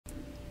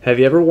Have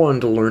you ever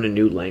wanted to learn a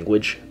new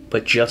language,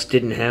 but just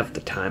didn't have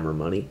the time or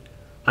money?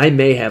 I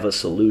may have a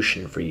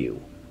solution for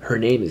you. Her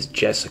name is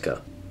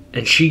Jessica,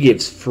 and she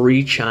gives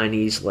free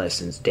Chinese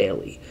lessons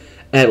daily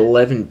at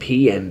 11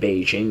 p.m.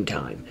 Beijing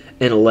time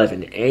and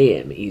 11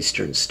 a.m.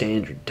 Eastern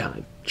Standard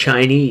Time.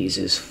 Chinese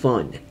is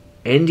fun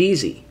and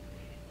easy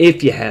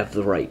if you have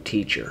the right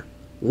teacher.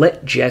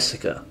 Let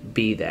Jessica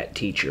be that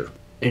teacher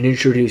and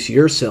introduce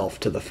yourself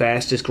to the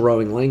fastest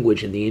growing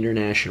language in the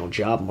international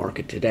job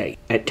market today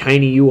at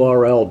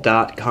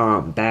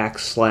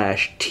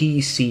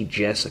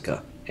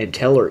tinyurl.com/tcjessica and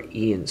tell her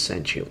Ian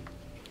sent you.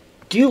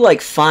 Do you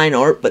like fine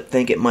art but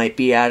think it might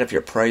be out of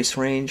your price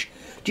range?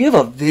 Do you have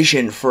a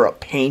vision for a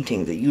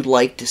painting that you'd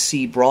like to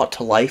see brought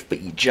to life but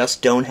you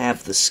just don't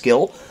have the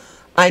skill?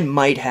 I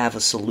might have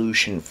a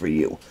solution for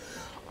you.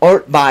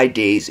 Art by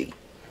Daisy.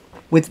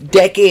 With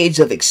decades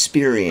of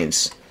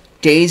experience,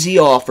 Daisy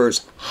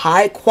offers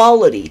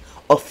high-quality,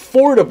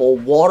 affordable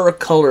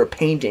watercolor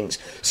paintings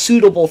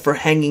suitable for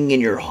hanging in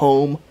your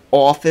home,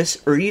 office,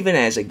 or even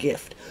as a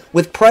gift,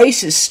 with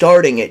prices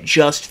starting at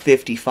just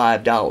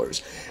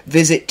 $55.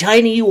 Visit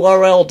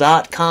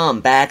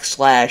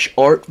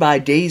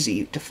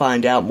tinyurl.com/artbydaisy to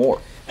find out more.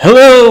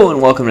 Hello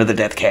and welcome to the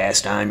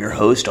Deathcast. I'm your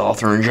host,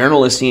 author, and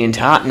journalist Ian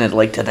Totten, and I'd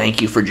like to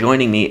thank you for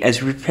joining me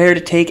as we prepare to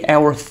take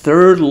our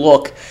third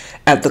look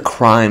at the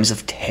crimes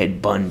of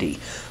Ted Bundy.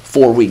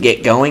 Before we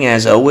get going,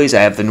 as always,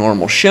 I have the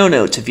normal show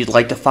notes. If you'd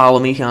like to follow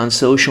me on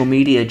social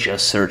media,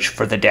 just search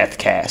for the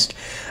Deathcast.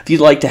 If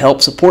you'd like to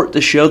help support the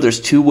show, there's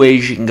two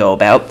ways you can go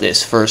about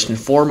this. First and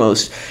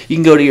foremost, you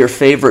can go to your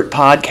favorite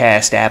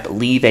podcast app,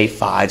 leave a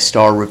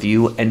 5-star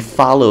review, and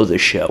follow the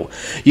show.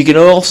 You can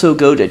also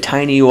go to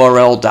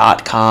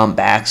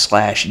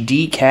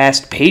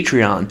tinyurl.com/dcast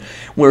Patreon,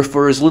 where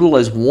for as little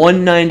as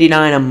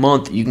 $1.99 a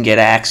month, you can get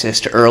access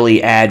to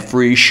early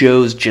ad-free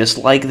shows just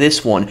like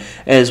this one,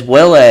 as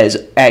well as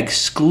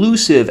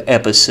exclusive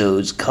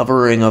episodes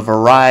covering a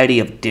variety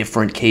of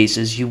different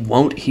cases you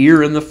won't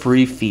hear in the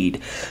free feed,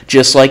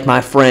 just like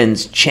my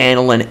friends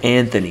Channel and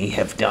Anthony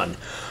have done.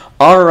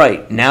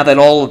 Alright, now that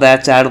all of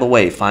that's out of the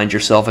way, find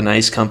yourself a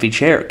nice comfy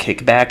chair,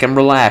 kick back and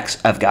relax.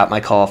 I've got my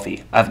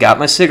coffee, I've got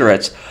my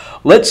cigarettes.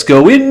 Let's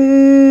go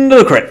into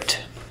the crypt.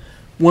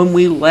 When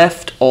we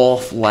left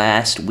off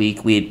last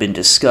week, we had been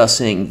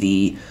discussing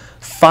the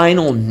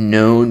final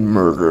known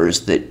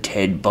murders that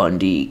Ted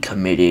Bundy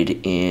committed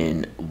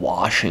in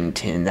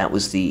Washington. That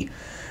was the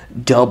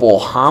double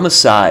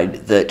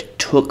homicide that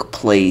took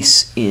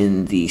place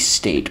in the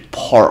state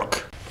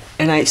park.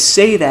 And I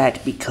say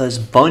that because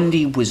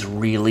Bundy was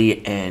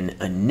really an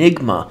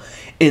enigma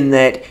in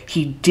that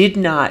he did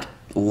not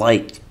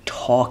like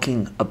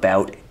talking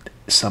about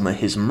some of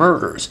his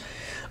murders.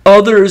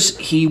 Others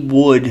he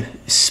would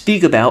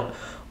speak about,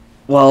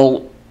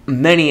 while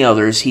many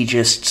others he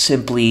just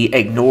simply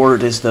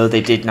ignored as though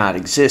they did not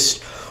exist,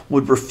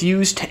 would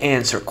refuse to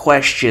answer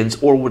questions,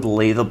 or would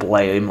lay the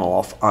blame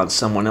off on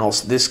someone else.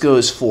 This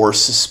goes for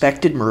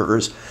suspected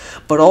murders,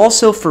 but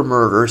also for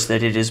murders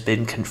that it has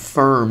been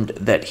confirmed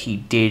that he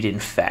did in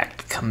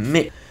fact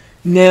commit.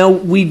 Now,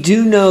 we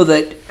do know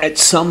that at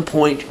some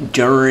point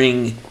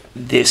during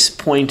this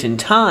point in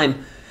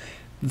time,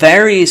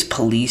 various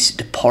police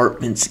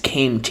departments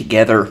came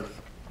together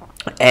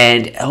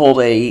and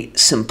held a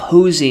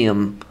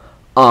symposium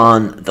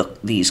on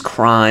these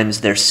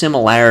crimes, their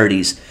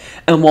similarities,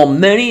 and while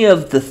many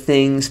of the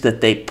things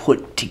that they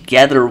put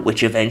together,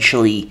 which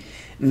eventually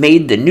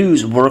made the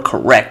news, were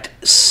correct,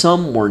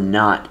 some were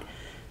not.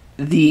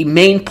 The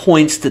main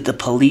points that the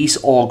police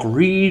all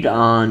agreed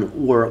on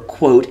were,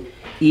 quote,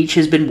 each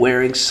has been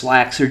wearing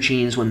slacks or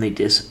jeans when they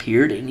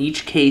disappeared. In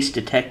each case,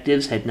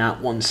 detectives had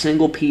not one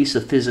single piece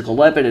of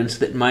physical evidence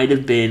that might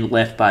have been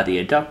left by the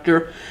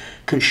abductor.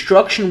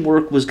 Construction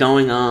work was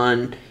going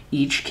on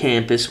each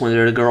campus when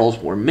the girls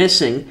were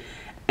missing,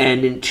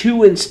 and in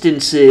 2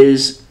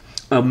 instances,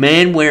 a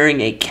man wearing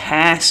a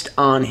cast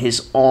on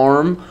his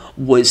arm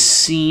was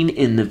seen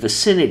in the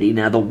vicinity.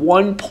 Now, the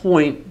one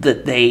point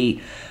that they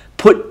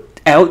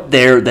put out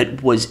there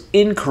that was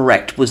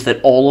incorrect was that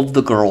all of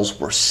the girls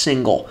were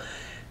single.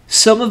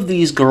 Some of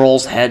these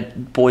girls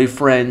had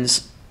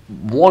boyfriends.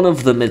 One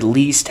of them at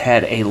least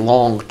had a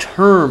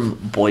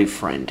long-term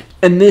boyfriend.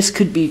 And this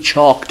could be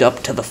chalked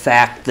up to the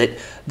fact that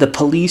the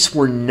police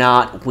were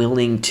not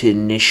willing to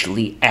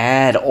initially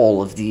add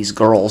all of these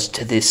girls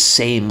to this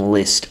same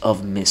list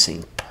of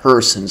missing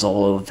persons,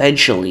 although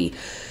eventually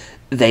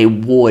they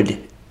would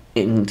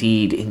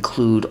indeed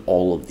include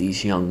all of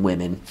these young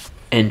women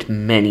and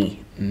many,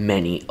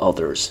 many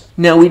others.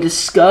 Now, we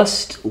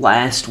discussed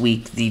last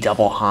week the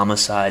double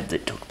homicide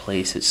that took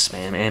place at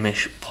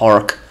Sammamish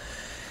Park.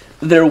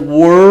 There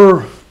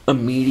were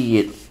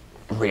immediate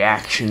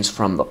reactions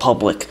from the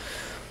public.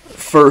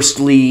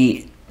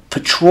 Firstly,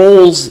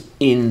 patrols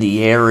in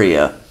the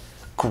area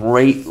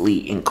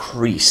greatly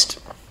increased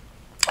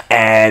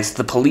as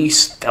the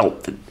police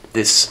felt that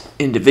this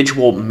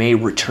individual may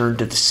return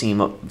to the scene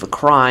of the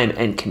crime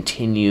and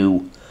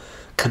continue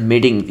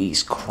committing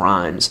these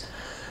crimes.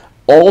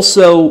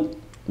 Also,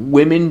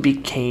 women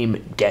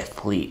became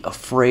deathly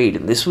afraid,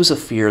 and this was a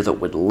fear that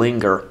would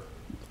linger,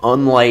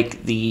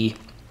 unlike the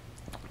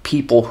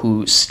people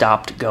who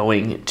stopped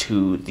going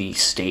to the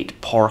state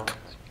park.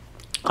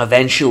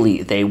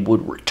 Eventually, they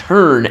would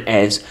return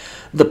as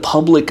the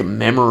public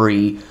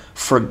memory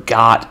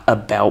forgot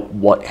about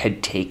what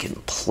had taken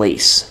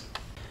place.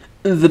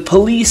 The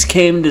police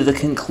came to the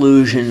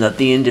conclusion that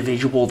the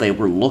individual they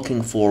were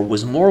looking for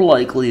was more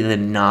likely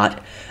than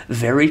not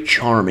very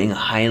charming,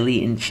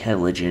 highly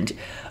intelligent,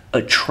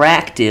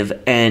 attractive,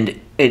 and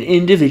an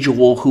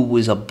individual who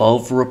was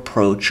above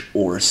reproach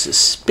or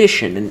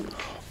suspicion. And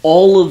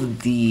all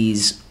of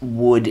these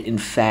would, in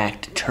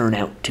fact, turn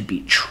out to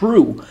be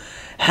true.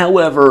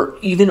 However,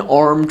 even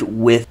armed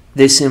with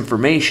this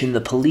information,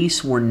 the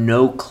police were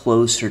no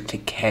closer to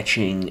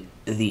catching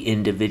the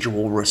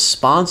individual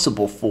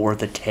responsible for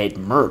the Ted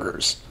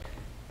murders.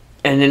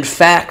 And in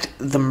fact,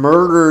 the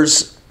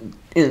murders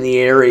in the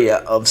area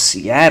of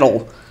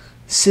Seattle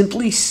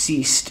simply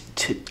ceased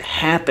to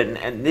happen,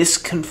 and this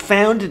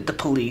confounded the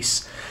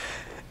police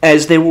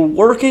as they were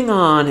working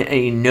on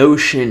a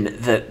notion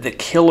that the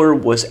killer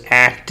was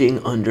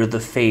acting under the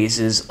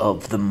phases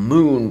of the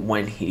moon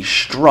when he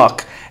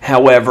struck.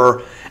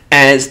 However,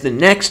 as the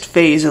next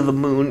phase of the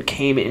moon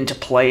came into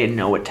play and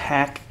no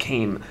attack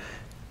came,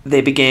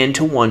 they began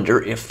to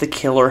wonder if the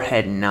killer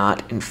had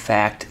not, in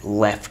fact,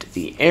 left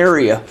the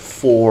area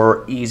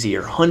for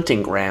easier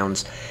hunting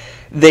grounds.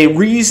 They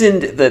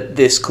reasoned that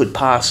this could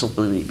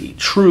possibly be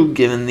true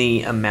given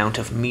the amount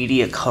of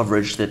media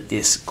coverage that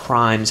these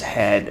crimes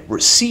had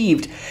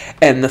received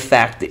and the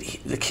fact that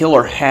the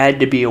killer had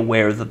to be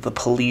aware that the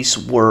police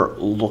were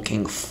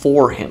looking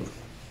for him.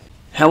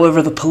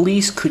 However, the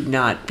police could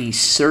not be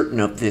certain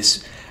of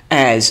this,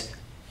 as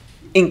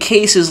in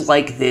cases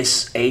like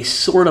this, a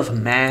sort of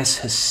mass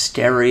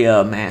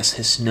hysteria, mass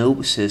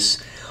hypnosis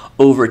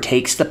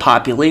overtakes the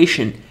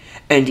population,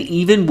 and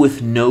even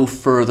with no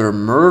further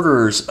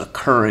murders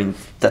occurring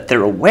that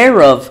they're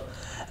aware of,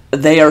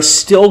 they are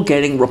still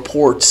getting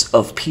reports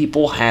of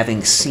people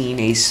having seen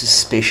a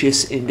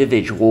suspicious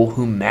individual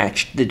who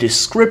matched the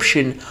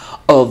description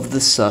of the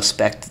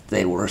suspect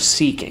they were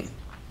seeking.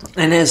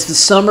 And as the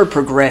summer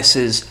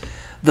progresses,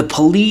 the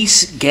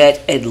police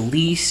get at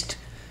least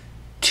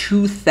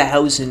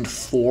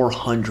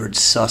 2,400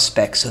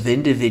 suspects of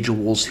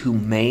individuals who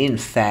may in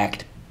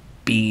fact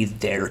be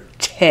their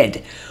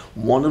Ted.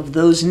 One of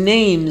those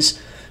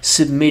names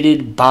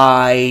submitted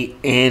by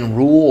Ann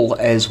Rule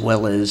as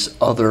well as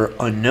other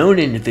unknown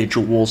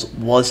individuals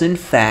was in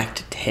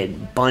fact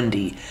Ted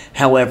Bundy.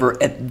 However,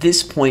 at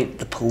this point,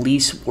 the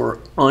police were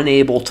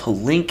unable to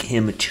link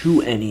him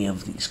to any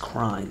of these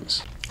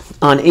crimes.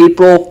 On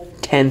April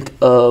 10th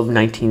of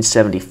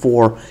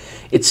 1974,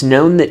 it's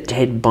known that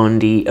Ted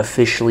Bundy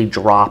officially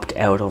dropped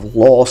out of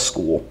law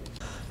school.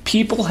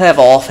 People have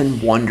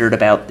often wondered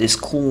about this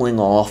cooling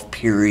off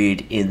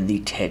period in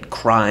the Ted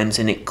crimes,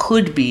 and it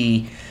could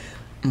be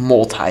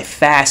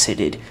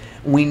multifaceted.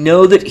 We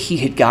know that he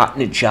had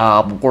gotten a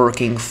job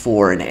working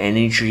for an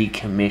energy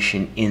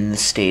commission in the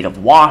state of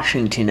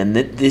Washington, and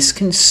that this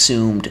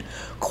consumed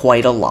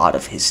quite a lot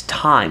of his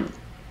time.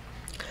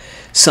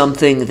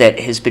 Something that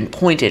has been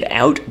pointed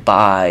out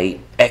by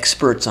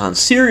experts on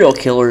serial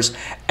killers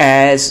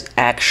as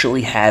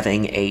actually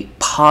having a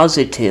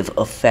positive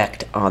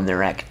effect on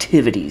their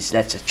activities.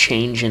 That's a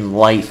change in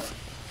life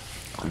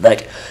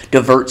that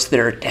diverts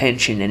their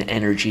attention and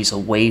energies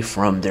away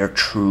from their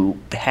true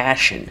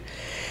passion.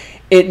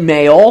 It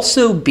may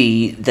also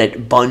be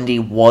that Bundy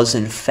was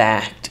in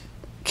fact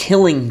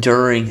killing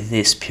during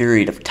this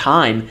period of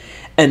time,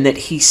 and that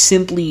he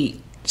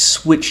simply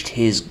switched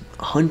his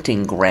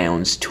hunting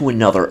grounds to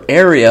another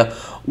area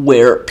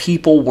where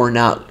people were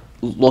not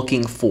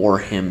looking for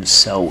him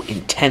so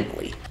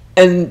intently.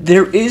 And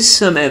there is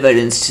some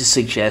evidence to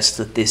suggest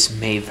that this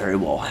may very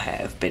well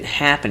have been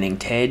happening.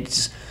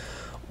 Ted's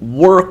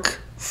work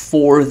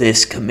for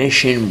this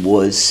commission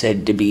was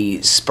said to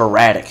be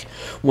sporadic.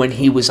 When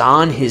he was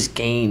on his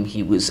game,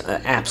 he was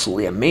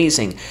absolutely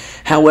amazing.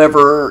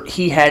 However,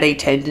 he had a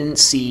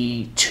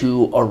tendency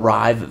to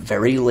arrive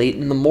very late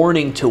in the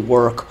morning to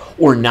work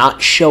or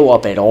not show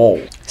up at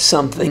all,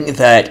 something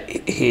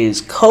that his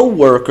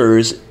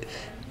co-workers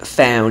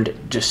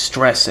found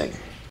distressing.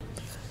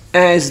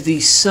 As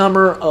the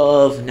summer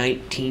of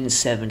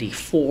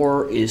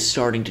 1974 is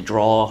starting to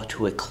draw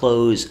to a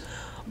close,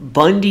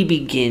 Bundy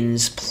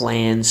begins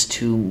plans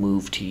to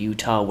move to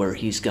Utah, where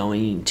he's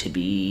going to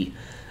be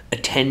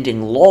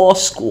attending law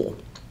school.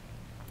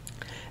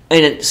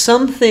 And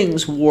some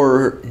things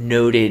were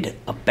noted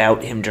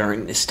about him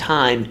during this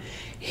time.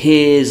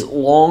 His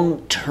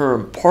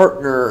long-term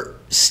partner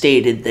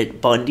stated that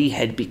Bundy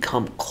had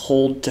become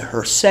cold to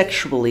her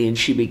sexually, and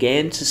she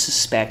began to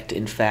suspect,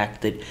 in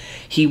fact, that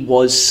he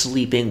was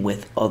sleeping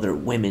with other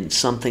women,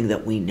 something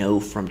that we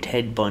know from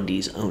Ted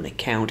Bundy's own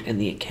account and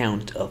the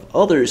account of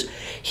others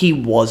he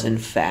was, in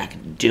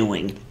fact,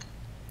 doing.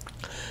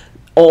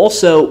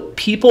 Also,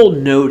 people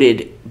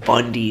noted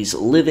Bundy's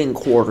living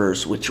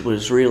quarters, which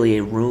was really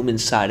a room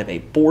inside of a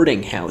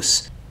boarding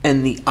house.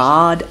 and the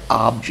odd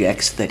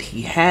objects that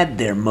he had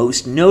there,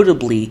 most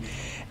notably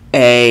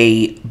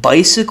a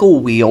bicycle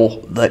wheel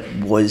that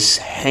was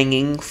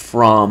hanging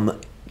from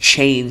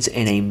chains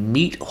and a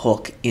meat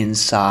hook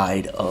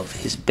inside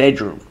of his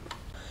bedroom.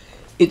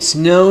 It's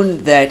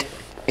known that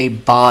a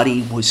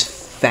body was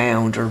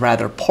found, or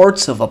rather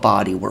parts of a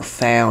body were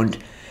found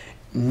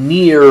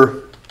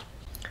near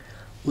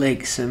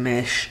Lake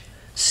Samesh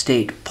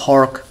State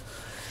Park.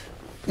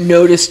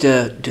 Noticed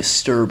a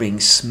disturbing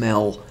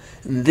smell.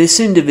 This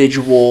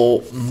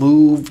individual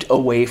moved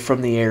away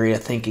from the area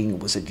thinking it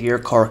was a deer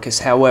carcass.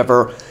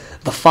 However,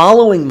 the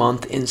following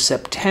month in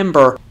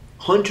September,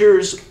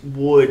 hunters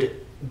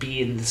would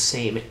be in the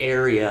same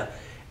area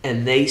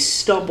and they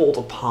stumbled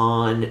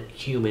upon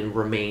human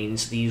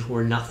remains. These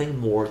were nothing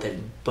more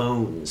than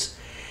bones.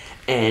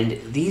 And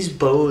these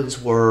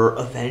bones were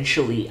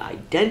eventually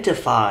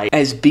identified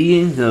as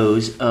being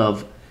those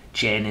of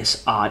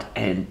Janice Ott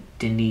and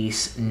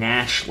Denise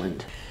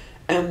Nashland.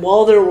 And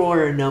while there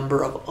were a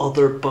number of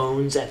other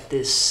bones at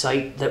this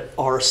site that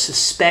are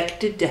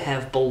suspected to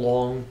have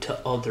belonged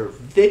to other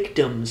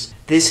victims,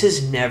 this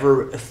has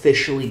never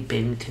officially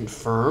been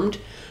confirmed,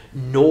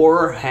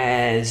 nor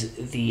has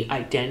the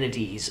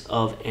identities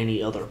of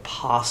any other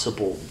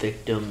possible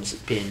victims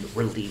been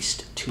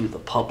released to the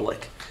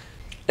public.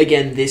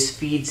 Again, this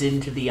feeds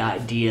into the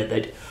idea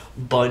that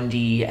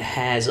Bundy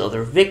has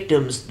other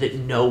victims that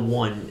no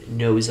one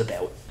knows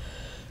about.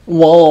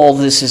 While all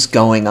this is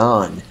going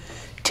on,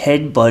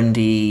 Ted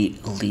Bundy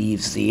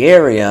leaves the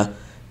area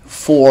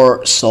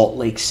for Salt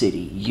Lake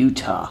City,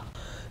 Utah.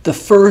 The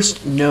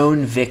first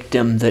known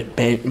victim that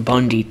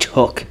Bundy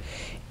took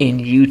in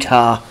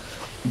Utah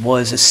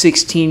was a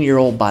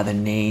 16-year-old by the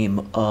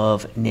name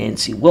of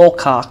Nancy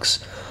Wilcox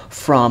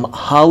from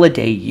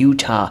Holiday,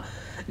 Utah.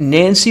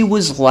 Nancy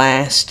was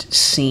last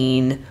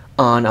seen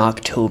on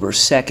October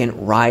 2nd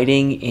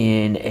riding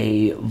in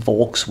a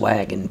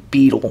Volkswagen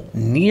Beetle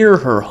near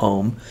her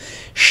home.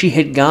 She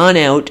had gone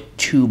out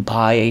to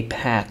buy a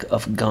pack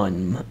of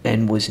gum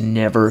and was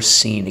never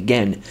seen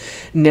again.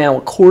 Now,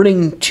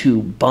 according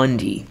to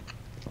Bundy,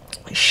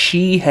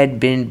 she had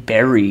been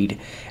buried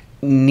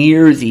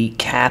near the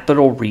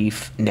Capitol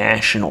Reef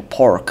National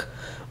Park,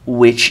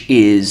 which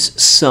is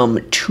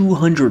some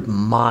 200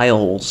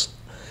 miles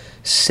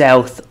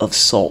south of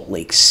Salt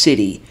Lake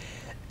City.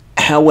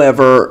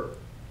 However,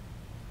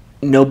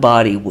 no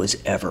body was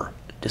ever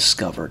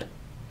discovered.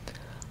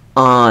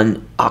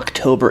 On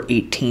October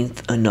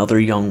 18th, another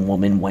young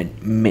woman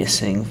went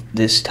missing,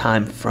 this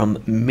time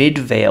from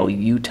Midvale,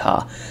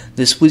 Utah.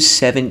 This was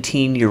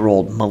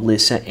 17-year-old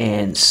Melissa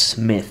Ann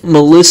Smith.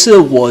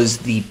 Melissa was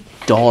the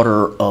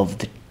daughter of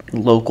the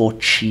local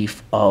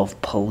chief of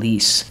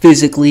police.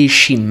 Physically,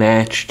 she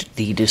matched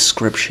the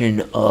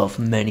description of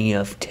many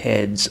of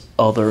Ted's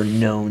other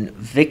known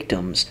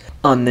victims.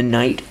 On the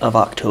night of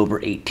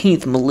October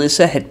 18th,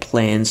 Melissa had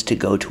plans to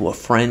go to a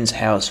friend's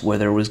house where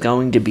there was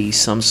going to be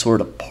some sort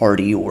of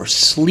party or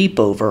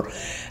sleepover.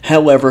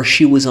 However,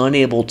 she was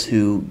unable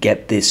to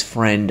get this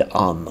friend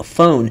on the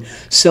phone,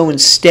 so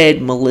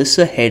instead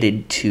Melissa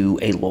headed to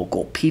a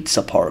local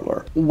pizza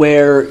parlor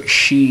where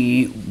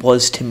she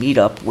was to meet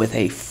up with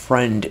a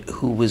friend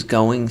who was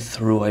going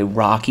through a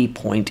rocky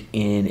point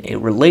in a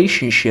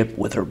relationship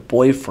with her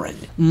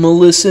boyfriend.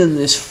 Melissa and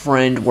this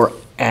friend were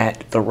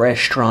at the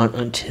restaurant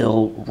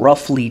until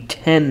roughly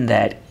 10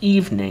 that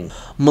evening.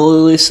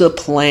 Melissa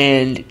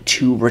planned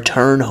to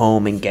return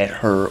home and get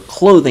her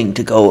clothing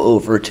to go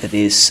over to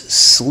this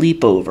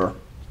sleepover.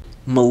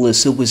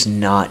 Melissa was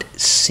not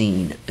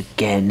seen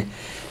again.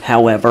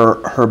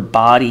 However, her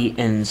body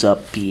ends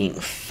up being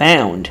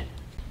found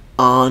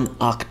on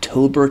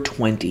October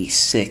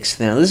 26th.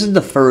 Now, this is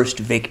the first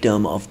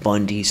victim of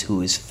Bundy's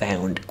who is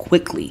found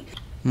quickly.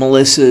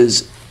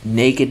 Melissa's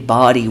naked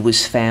body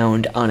was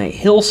found on a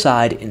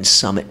hillside in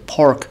Summit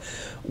Park,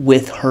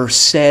 with her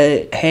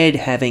head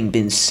having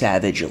been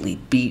savagely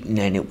beaten,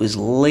 and it was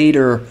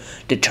later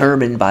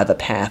determined by the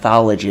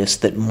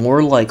pathologist that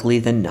more likely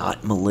than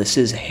not,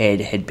 Melissa's head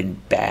had been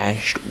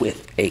bashed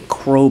with a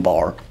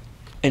crowbar,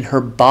 and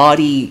her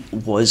body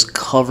was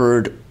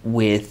covered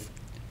with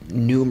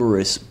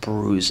numerous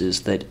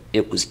bruises that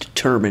it was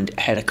determined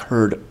had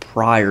occurred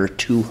prior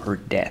to her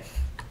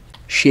death.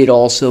 She had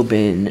also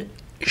been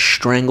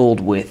strangled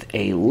with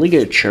a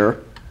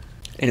ligature,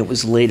 and it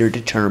was later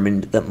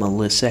determined that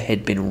Melissa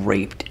had been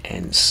raped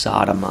and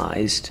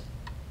sodomized.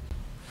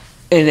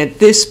 And at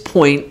this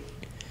point,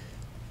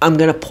 I'm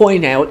going to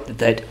point out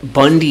that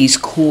Bundy's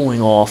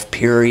cooling off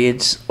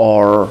periods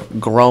are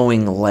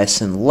growing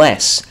less and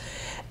less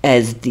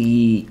as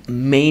the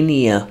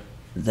mania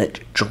that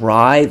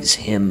drives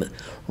him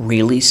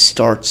really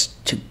starts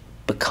to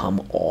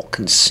become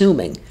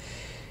all-consuming.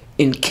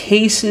 In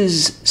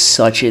cases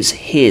such as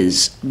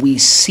his, we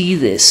see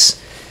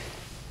this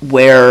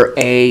where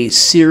a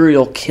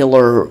serial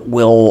killer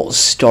will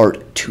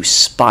start to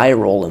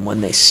spiral, and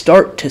when they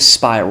start to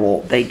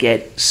spiral, they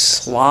get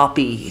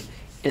sloppy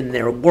in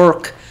their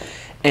work,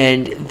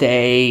 and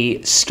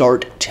they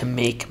start to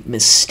make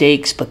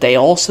mistakes, but they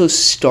also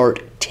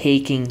start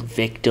taking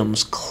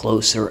victims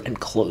closer and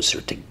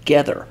closer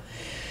together.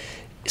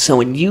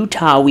 So in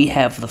Utah, we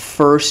have the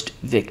first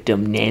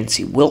victim,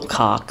 Nancy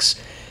Wilcox.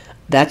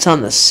 That's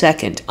on the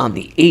 2nd. On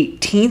the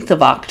 18th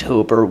of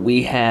October,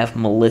 we have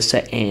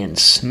Melissa Ann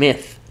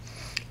Smith.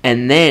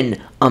 And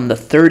then on the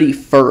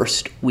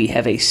 31st, we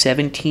have a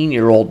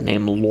 17-year-old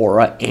named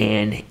Laura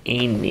Ann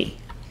Aney.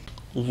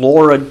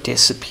 Laura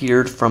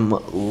disappeared from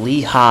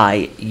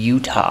Lehi,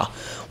 Utah,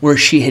 where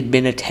she had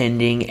been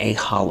attending a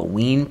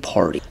Halloween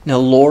party. Now,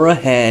 Laura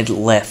had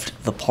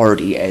left the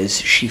party as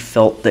she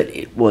felt that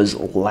it was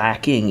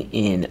lacking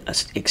in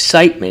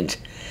excitement,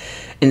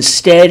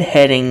 instead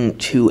heading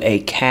to a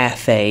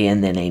cafe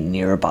and then a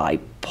nearby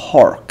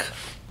park.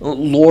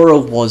 Laura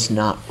was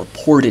not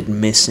reported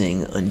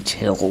missing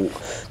until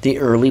the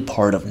early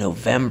part of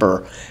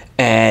November,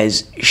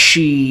 as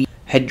she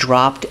had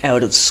dropped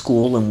out of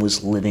school and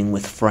was living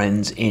with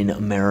friends in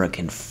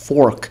American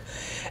Fork.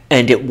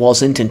 And it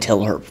wasn't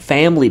until her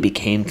family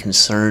became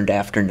concerned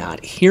after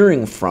not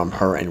hearing from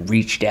her and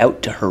reached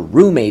out to her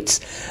roommates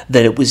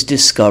that it was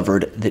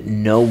discovered that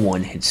no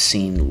one had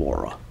seen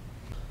Laura.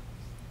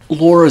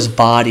 Laura's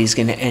body is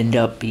going to end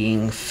up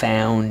being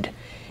found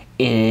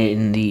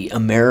in the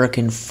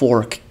American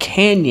Fork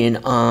Canyon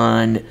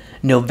on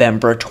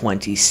November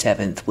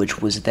 27th,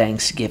 which was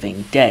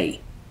Thanksgiving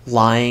Day,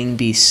 lying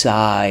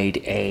beside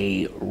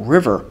a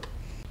river.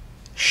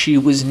 She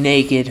was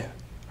naked,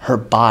 her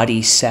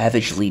body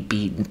savagely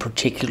beaten,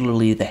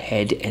 particularly the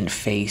head and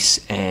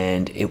face,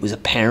 and it was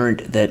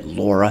apparent that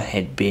Laura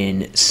had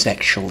been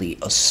sexually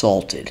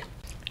assaulted.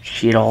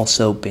 She had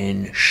also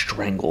been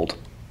strangled.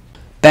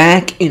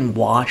 Back in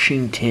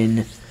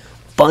Washington,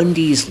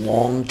 Bundy's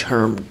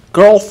long-term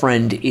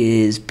girlfriend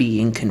is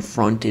being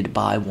confronted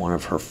by one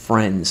of her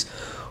friends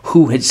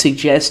who had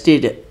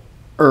suggested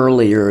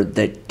earlier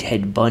that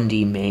Ted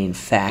Bundy may in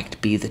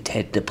fact be the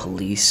Ted the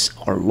police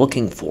are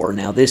looking for.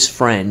 Now, this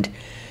friend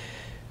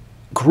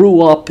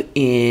grew up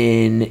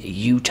in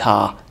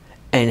Utah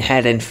and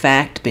had in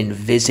fact been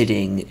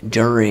visiting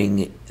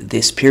during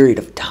this period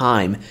of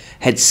time,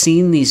 had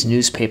seen these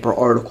newspaper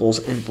articles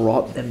and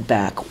brought them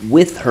back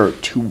with her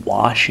to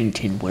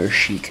Washington, where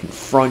she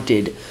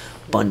confronted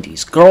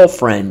Bundy's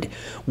girlfriend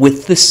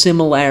with the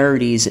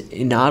similarities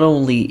not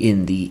only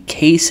in the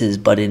cases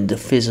but in the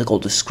physical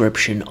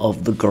description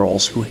of the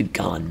girls who had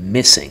gone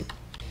missing.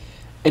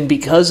 And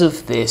because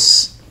of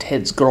this,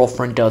 Ted's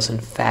girlfriend does in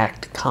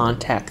fact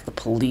contact the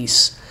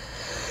police,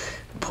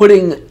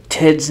 putting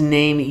Ted's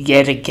name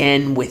yet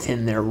again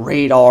within their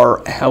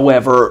radar.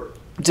 However,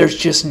 there's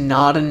just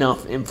not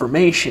enough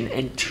information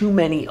and too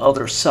many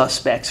other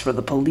suspects for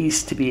the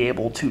police to be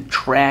able to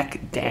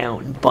track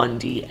down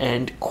Bundy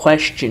and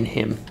question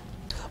him.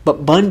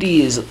 But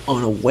Bundy is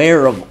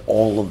unaware of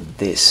all of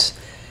this,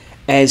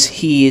 as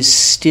he is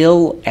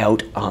still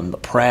out on the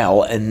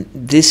prowl, and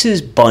this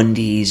is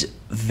Bundy's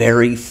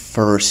very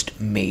first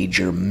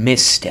major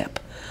misstep.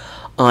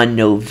 On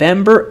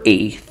November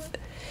 8th,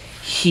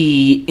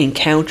 he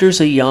encounters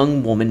a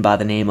young woman by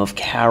the name of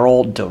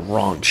Carol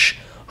DeRonch,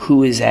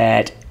 who is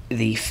at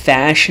the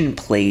Fashion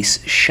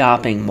Place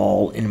shopping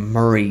mall in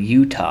Murray,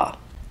 Utah.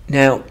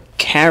 Now,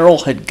 Carol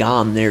had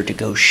gone there to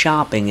go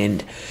shopping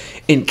and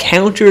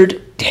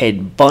encountered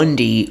Ted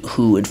Bundy,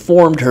 who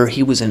informed her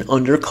he was an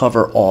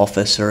undercover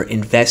officer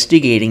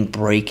investigating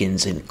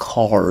break-ins in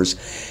cars,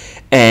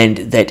 and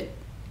that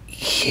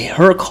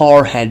her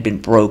car had been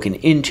broken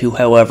into.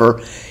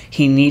 However,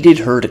 he needed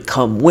her to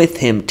come with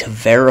him to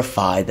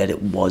verify that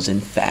it was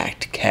in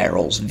fact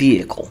Carol's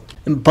vehicle.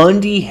 And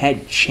Bundy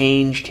had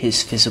changed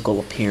his physical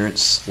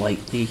appearance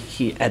slightly.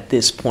 At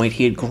this point,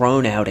 he had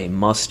grown out a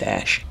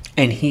mustache,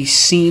 and he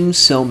seemed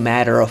so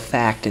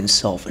matter-of-fact and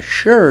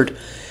self-assured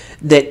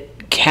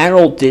that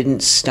Carol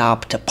didn't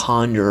stop to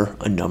ponder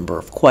a number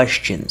of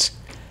questions.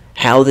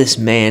 How this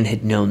man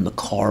had known the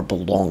car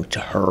belonged to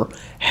her,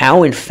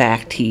 how in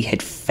fact he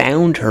had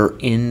found her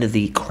in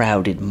the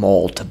crowded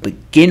mall to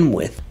begin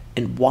with,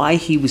 and why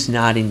he was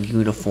not in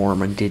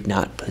uniform and did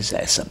not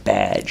possess a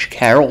badge.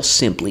 Carol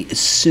simply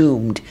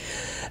assumed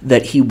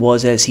that he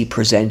was as he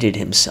presented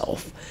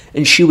himself,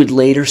 and she would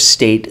later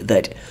state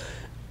that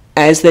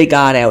as they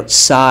got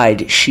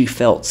outside, she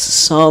felt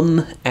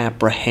some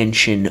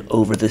apprehension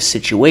over the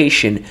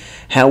situation.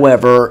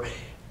 However,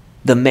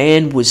 the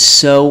man was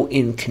so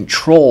in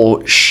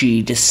control,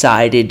 she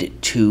decided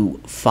to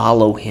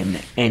follow him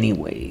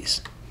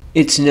anyways.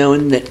 It's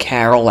known that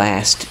Carol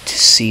asked to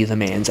see the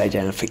man's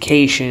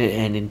identification,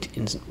 and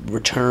in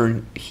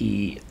return,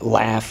 he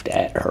laughed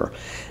at her.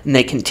 And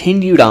they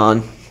continued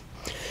on,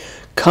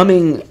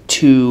 coming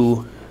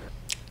to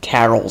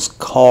Carol's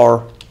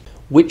car,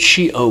 which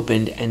she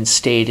opened and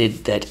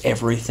stated that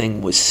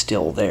everything was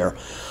still there.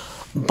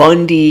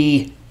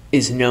 Bundy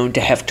is known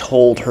to have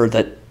told her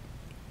that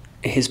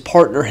his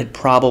partner had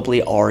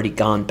probably already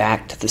gone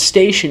back to the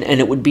station,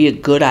 and it would be a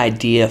good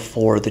idea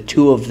for the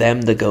two of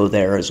them to go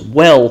there as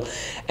well,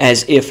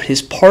 as if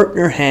his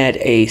partner had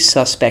a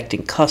suspect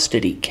in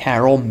custody,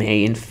 Carol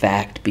may in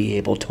fact be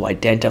able to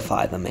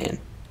identify the man.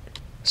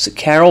 So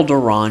Carol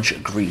Durange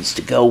agrees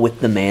to go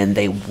with the man.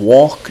 They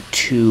walk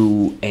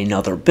to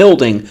another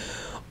building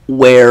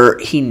where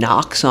he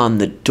knocks on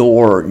the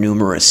door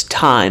numerous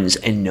times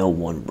and no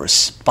one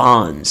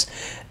responds.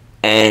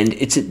 And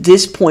it's at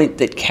this point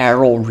that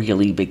Carol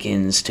really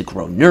begins to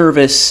grow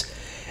nervous,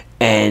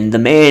 and the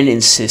man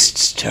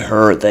insists to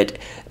her that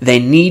they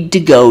need to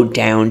go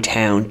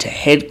downtown to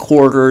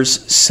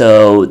headquarters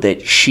so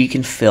that she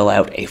can fill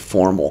out a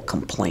formal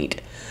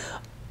complaint.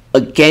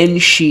 Again,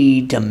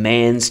 she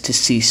demands to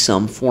see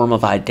some form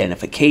of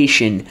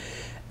identification,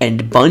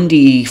 and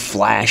Bundy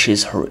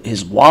flashes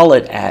his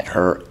wallet at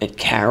her, and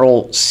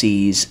Carol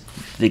sees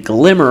the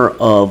glimmer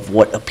of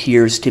what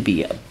appears to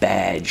be a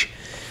badge.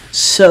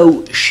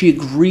 So she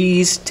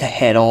agrees to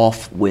head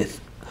off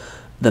with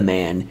the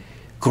man,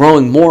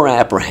 growing more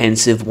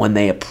apprehensive when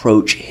they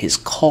approach his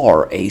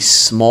car, a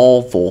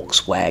small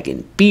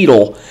Volkswagen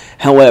Beetle.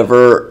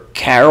 However,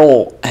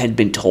 Carol had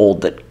been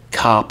told that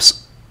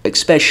cops,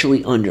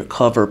 especially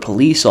undercover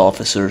police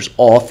officers,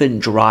 often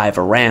drive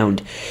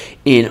around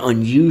in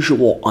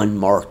unusual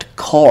unmarked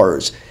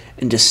cars,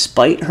 and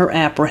despite her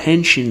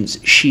apprehensions,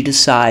 she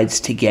decides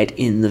to get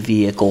in the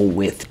vehicle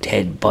with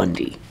Ted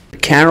Bundy.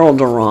 Carol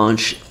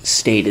Durange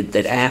stated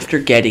that after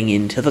getting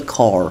into the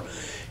car,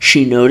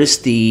 she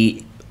noticed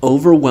the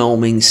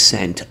overwhelming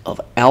scent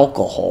of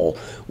alcohol,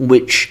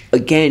 which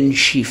again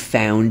she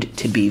found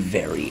to be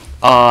very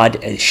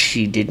odd, as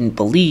she didn't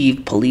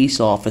believe police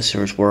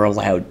officers were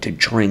allowed to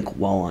drink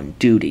while on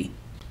duty.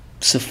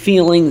 So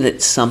feeling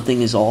that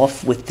something is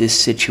off with this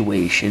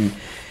situation,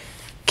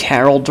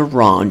 Carol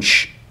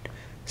Durange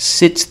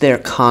sits there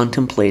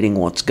contemplating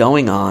what's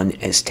going on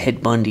as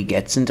Ted Bundy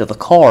gets into the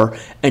car,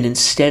 and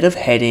instead of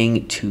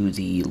heading to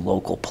the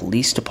local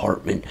police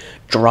department,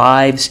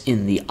 drives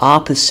in the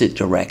opposite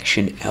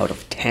direction out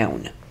of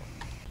town.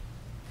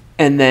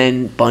 And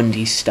then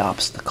Bundy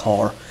stops the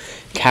car.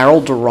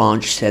 Carol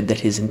Durange said that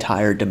his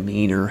entire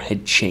demeanor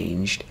had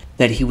changed,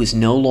 that he was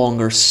no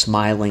longer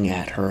smiling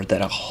at her,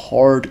 that a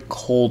hard,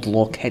 cold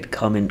look had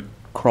come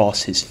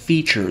across his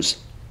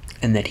features,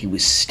 and that he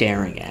was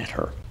staring at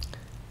her.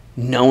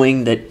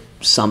 Knowing that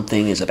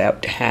something is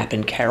about to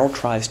happen, Carol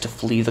tries to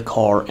flee the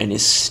car and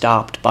is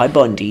stopped by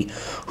Bundy,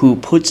 who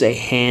puts a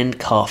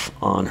handcuff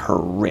on her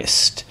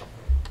wrist.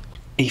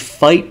 A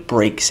fight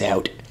breaks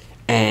out,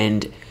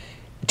 and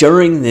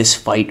during this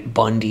fight,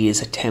 Bundy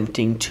is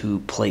attempting to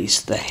place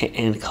the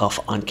handcuff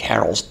on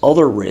Carol's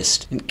other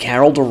wrist, and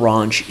Carol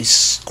Durange is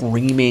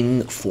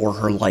screaming for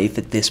her life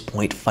at this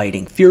point,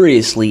 fighting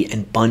furiously,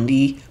 and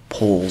Bundy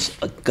pulls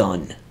a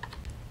gun,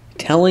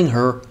 telling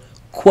her,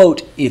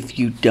 quote, "If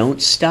you don't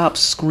stop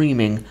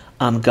screaming,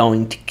 I'm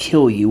going to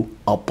kill you.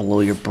 I'll blow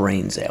your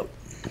brains out."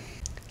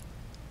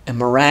 And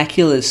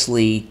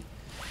miraculously,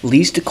 at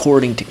least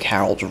according to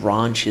Carol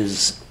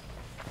Durange's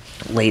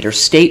later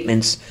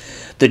statements,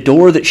 the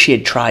door that she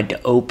had tried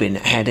to open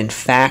had in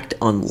fact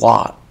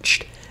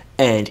unlatched,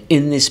 and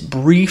in this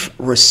brief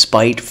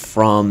respite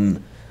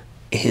from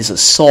his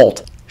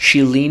assault,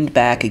 she leaned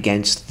back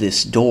against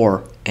this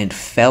door and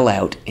fell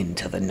out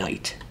into the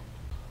night.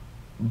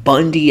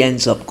 Bundy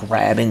ends up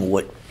grabbing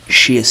what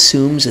she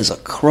assumes is a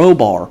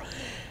crowbar,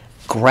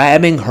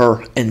 grabbing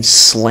her and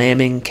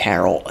slamming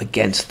Carol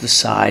against the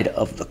side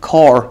of the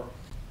car.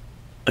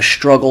 A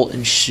struggle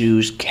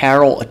ensues.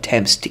 Carol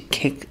attempts to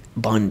kick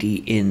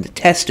Bundy in the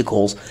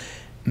testicles,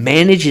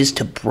 manages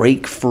to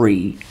break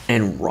free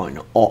and run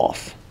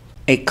off.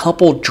 A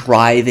couple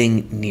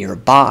driving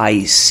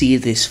nearby see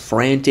this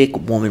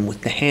frantic woman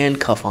with the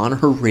handcuff on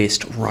her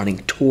wrist running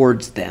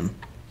towards them.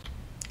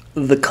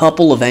 The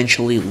couple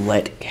eventually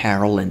let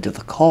Carol into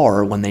the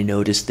car when they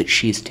notice that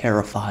she is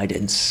terrified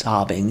and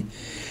sobbing,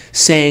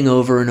 saying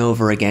over and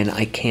over again,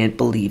 "I can't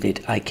believe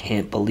it, I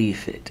can't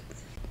believe it."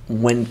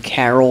 When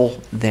Carol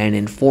then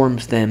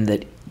informs them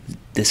that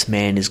this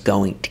man is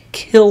going to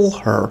kill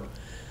her,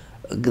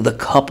 the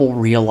couple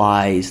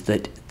realize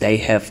that they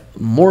have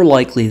more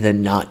likely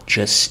than not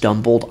just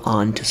stumbled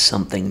onto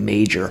something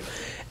major,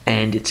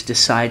 and it's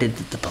decided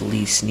that the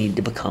police need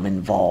to become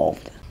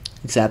involved.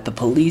 It's at the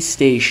police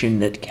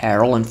station that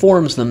Carol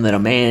informs them that a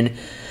man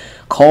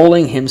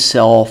calling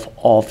himself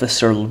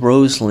Officer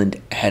Roseland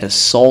had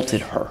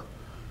assaulted her.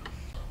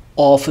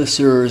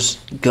 Officers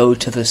go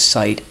to the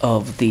site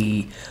of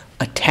the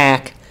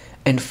attack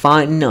and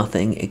find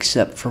nothing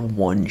except for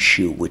one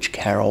shoe, which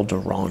Carol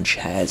Durange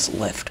has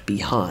left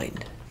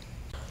behind.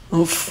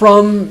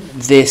 From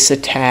this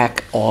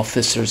attack,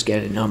 officers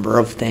get a number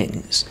of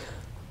things.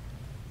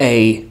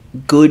 A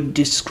good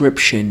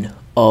description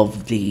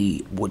of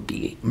the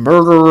would-be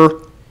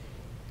murderer,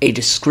 a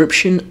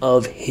description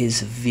of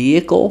his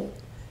vehicle,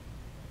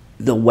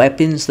 the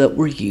weapons that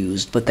were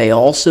used, but they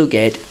also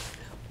get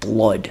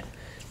blood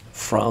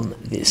from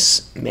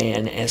this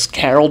man, as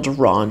Carol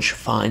Durange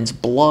finds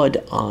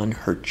blood on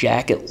her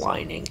jacket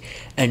lining,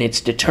 and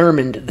it's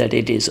determined that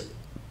it is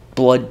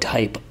blood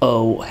type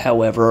O.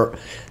 However,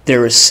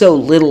 there is so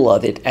little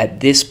of it at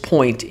this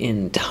point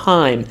in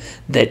time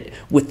that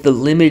with the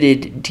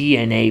limited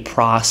DNA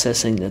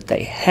processing that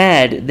they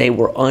had, they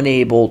were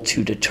unable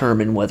to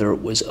determine whether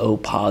it was O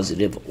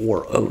positive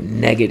or O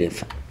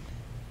negative.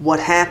 What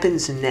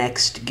happens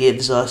next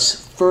gives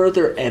us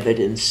further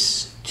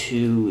evidence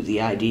to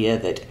the idea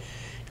that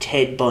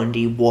Ted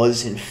Bundy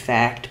was, in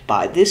fact,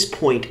 by this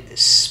point,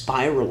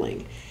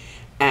 spiraling.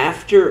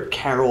 After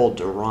Carol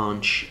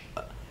Duranch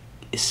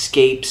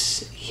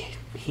escapes,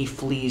 he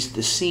flees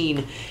the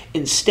scene.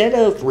 Instead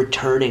of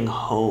returning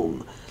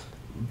home,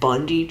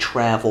 Bundy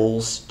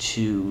travels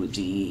to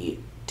the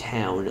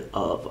town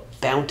of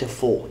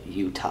Bountiful,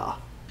 Utah.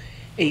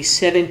 A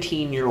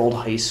 17-year-old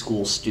high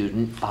school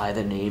student by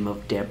the name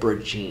of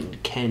Deborah Jean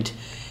Kent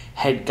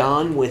had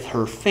gone with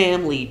her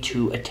family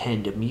to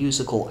attend a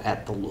musical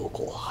at the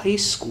local high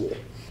school.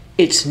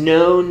 It's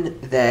known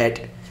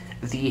that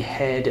the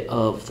head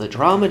of the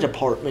drama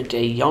department,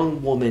 a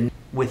young woman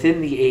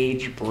within the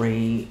age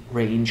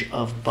range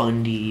of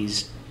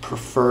Bundy's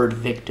preferred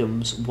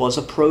victims, was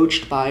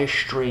approached by a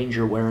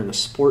stranger wearing a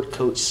sport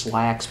coat,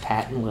 slacks,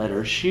 patent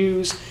leather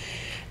shoes,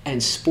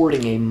 and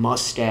sporting a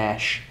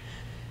mustache,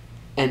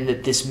 and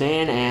that this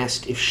man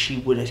asked if she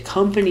would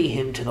accompany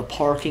him to the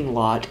parking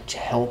lot to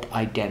help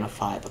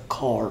identify the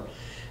car.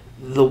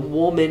 The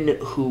woman,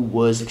 who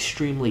was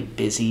extremely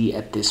busy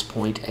at this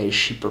point as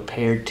she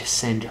prepared to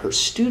send her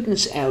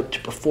students out to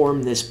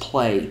perform this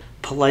play,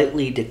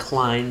 politely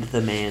declined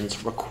the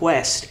man's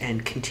request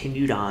and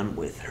continued on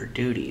with her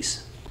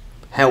duties.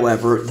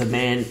 However, the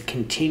man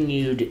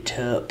continued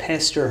to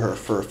pester her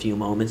for a few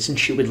moments, and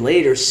she would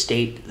later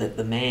state that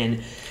the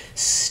man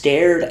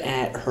stared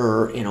at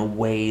her in a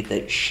way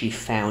that she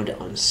found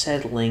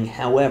unsettling.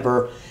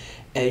 However,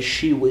 as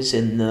she was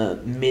in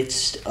the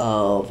midst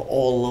of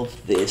all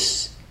of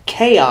this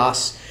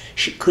chaos,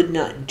 she could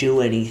not do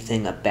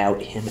anything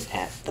about him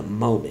at the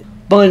moment.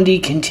 Bundy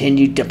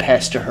continued to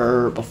pester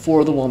her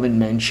before the woman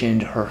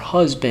mentioned her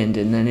husband,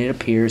 and then it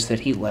appears that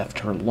he left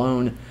her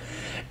alone.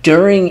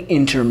 During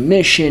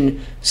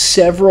intermission,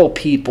 several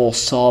people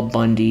saw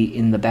Bundy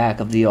in the back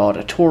of the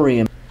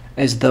auditorium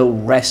as though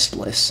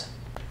restless.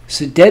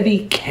 So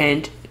Debbie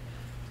Kent,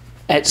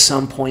 at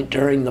some point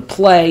during the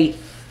play,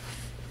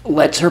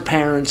 lets her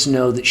parents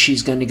know that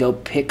she's going to go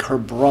pick her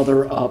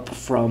brother up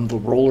from the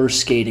roller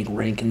skating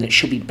rink and that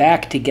she'll be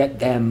back to get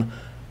them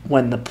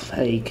when the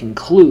play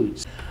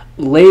concludes.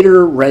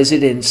 Later,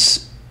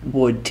 residents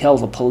would tell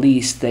the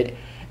police that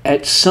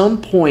at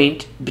some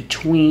point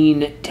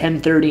between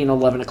 10:30 and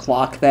 11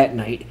 o'clock that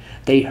night,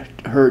 they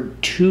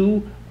heard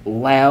two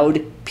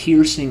loud,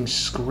 piercing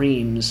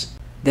screams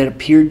that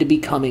appeared to be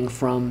coming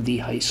from the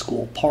high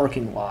school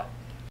parking lot.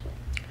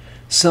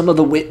 Some of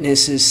the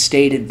witnesses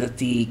stated that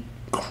the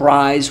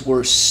cries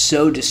were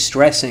so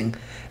distressing,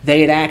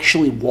 they had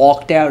actually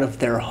walked out of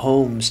their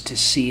homes to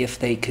see if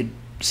they could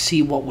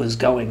see what was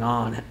going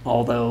on,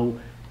 although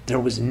there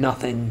was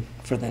nothing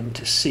for them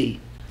to see.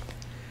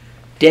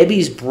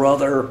 Debbie's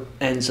brother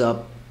ends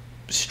up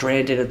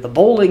stranded at the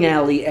bowling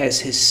alley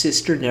as his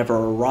sister never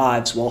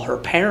arrives, while her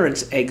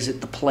parents exit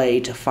the play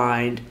to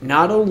find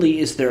not only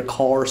is their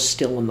car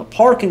still in the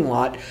parking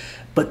lot,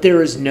 but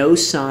there is no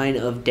sign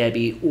of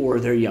Debbie or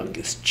their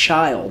youngest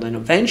child. And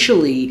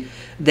eventually,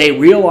 they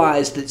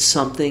realize that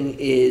something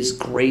is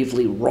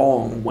gravely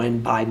wrong when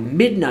by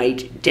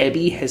midnight,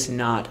 Debbie has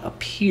not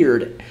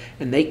appeared,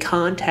 and they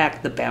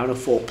contact the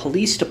Bountiful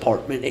Police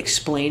Department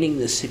explaining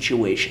the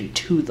situation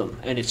to them.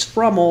 And it's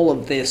from all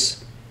of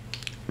this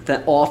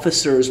that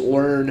officers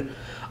learn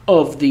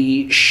of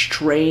the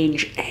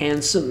strange,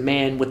 handsome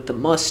man with the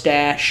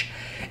mustache,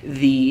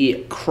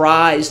 the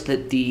cries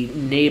that the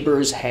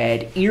neighbors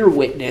had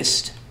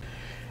ear-witnessed,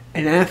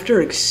 and after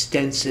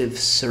extensive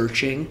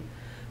searching,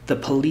 the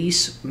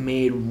police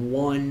made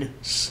one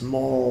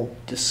small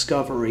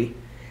discovery,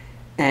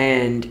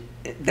 and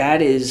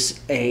that is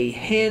a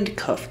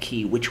handcuff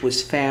key which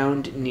was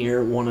found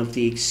near one of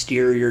the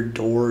exterior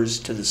doors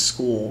to the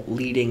school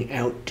leading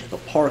out to the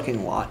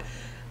parking lot.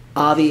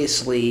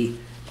 Obviously,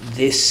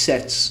 this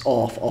sets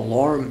off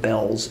alarm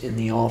bells in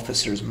the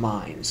officers'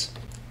 minds.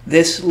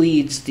 This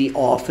leads the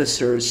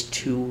officers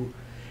to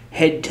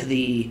head to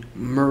the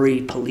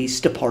Murray Police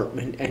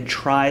Department and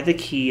try the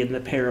key in the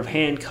pair of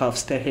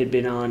handcuffs that had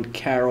been on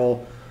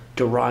Carol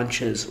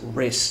Duranch's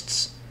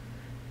wrists.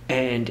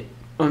 And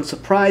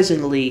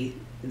unsurprisingly,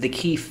 the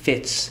key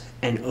fits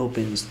and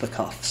opens the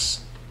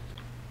cuffs.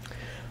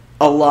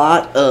 A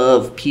lot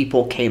of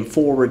people came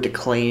forward to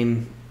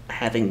claim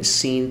having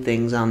seen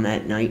things on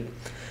that night.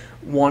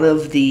 One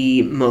of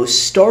the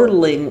most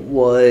startling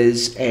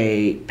was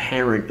a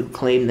parent who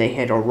claimed they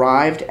had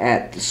arrived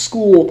at the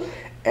school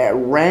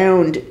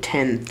around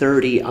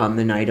 10:30 on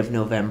the night of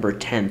November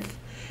 10th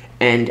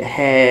and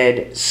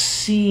had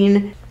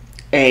seen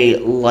a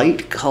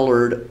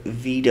light-colored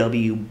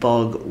VW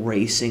Bug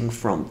racing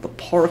from the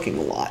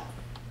parking lot.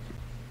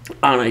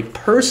 On a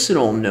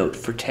personal note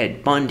for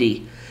Ted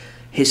Bundy,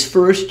 his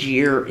first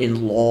year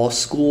in law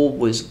school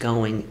was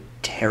going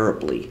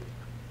terribly.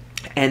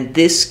 And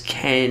this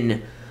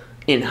can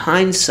in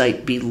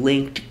hindsight, be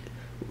linked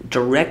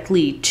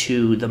directly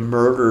to the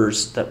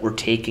murders that were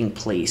taking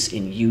place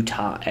in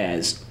Utah,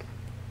 as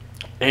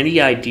any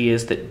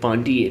ideas that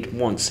Bundy had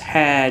once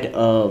had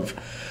of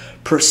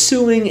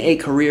pursuing a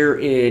career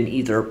in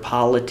either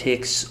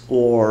politics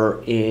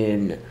or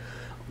in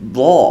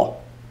law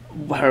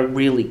were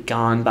really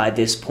gone by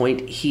this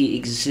point. He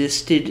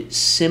existed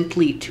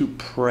simply to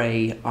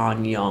prey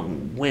on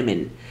young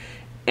women,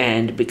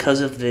 and because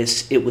of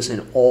this, it was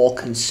an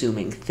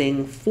all-consuming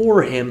thing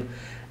for him,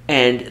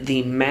 and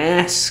the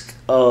mask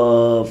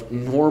of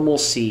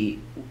normalcy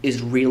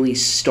is really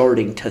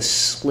starting to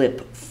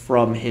slip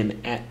from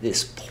him at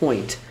this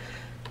point.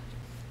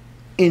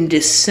 In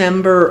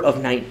December of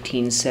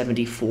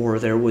 1974,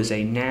 there was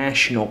a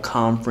national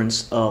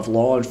conference of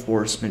law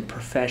enforcement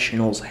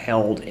professionals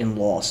held in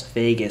Las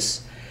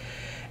Vegas.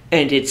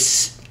 And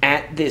it's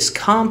at this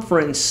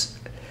conference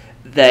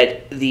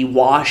that the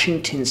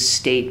Washington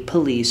State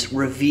Police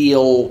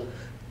reveal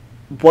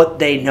what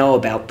they know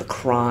about the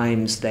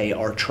crimes they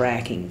are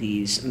tracking,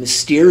 these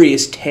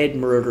mysterious Ted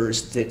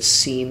murders that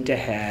seem to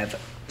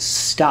have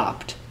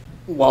stopped,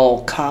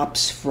 while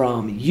cops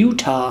from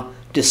Utah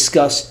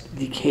discussed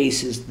the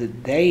cases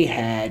that they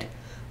had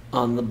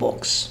on the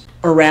books.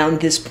 Around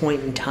this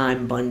point in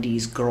time,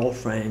 Bundy's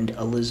girlfriend,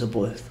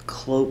 Elizabeth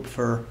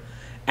Klopfer,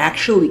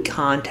 actually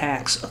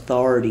contacts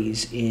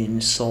authorities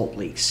in Salt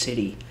Lake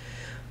City,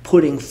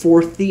 putting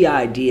forth the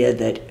idea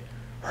that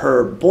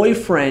her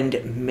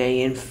boyfriend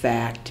may in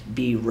fact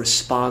be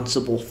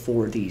responsible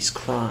for these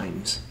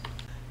crimes.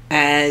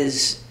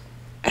 As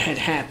had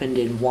happened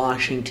in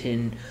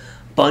Washington,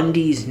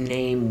 Bundy's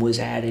name was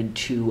added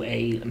to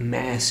a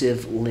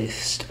massive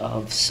list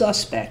of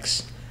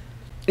suspects.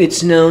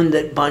 It's known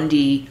that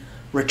Bundy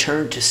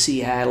returned to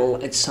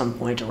Seattle at some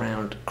point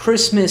around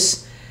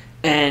Christmas,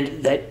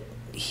 and that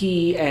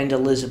he and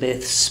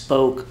Elizabeth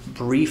spoke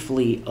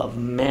briefly of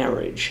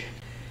marriage.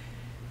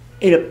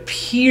 It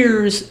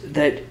appears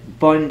that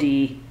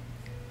Bundy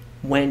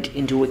went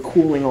into a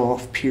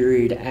cooling-off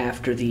period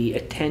after the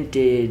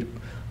attempted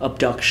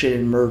abduction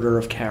and murder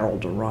of Carol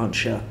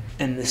Durantia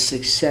and the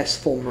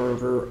successful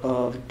murder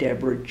of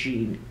Deborah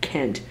Jean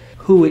Kent,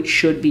 who, it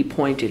should be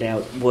pointed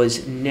out,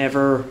 was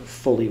never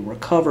fully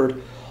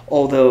recovered,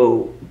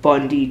 although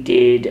Bundy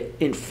did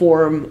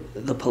inform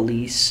the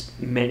police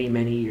many,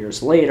 many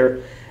years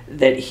later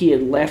that he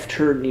had left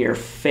her near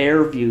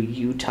Fairview,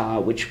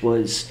 Utah, which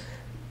was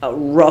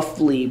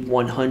roughly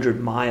 100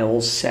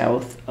 miles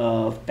south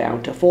of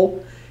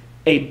Bountiful.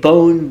 A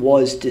bone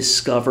was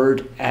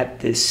discovered at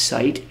this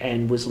site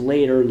and was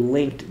later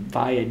linked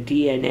via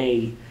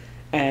DNA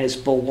as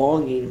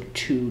belonging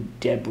to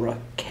Deborah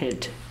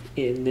Kent.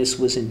 And this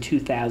was in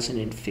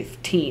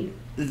 2015.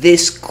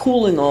 This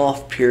cooling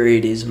off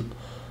period is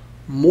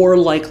more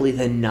likely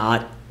than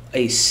not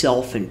a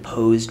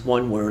self-imposed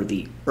one where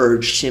the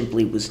urge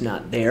simply was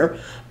not there,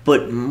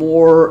 but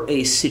more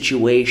a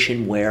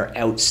situation where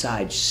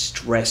outside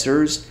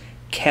stressors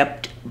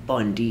kept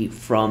Bundy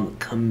from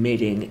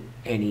committing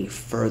any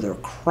further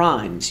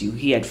crimes.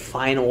 He had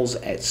finals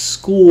at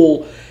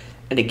school,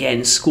 and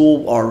again,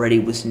 school already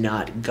was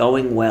not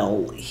going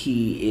well.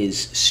 He is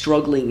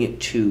struggling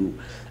to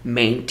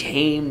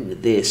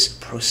maintain this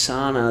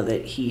persona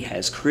that he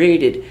has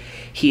created.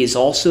 He is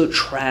also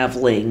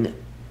traveling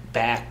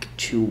back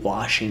to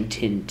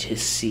Washington to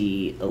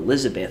see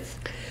Elizabeth.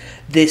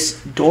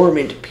 This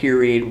dormant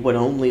period would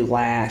only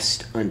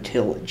last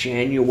until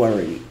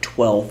January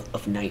 12th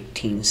of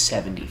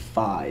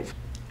 1975.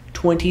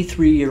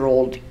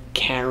 23-year-old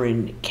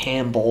Karen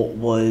Campbell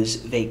was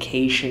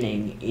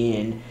vacationing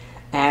in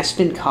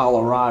Aspen,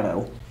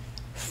 Colorado,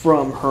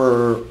 from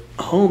her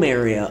home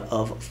area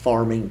of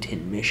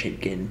Farmington,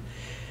 Michigan.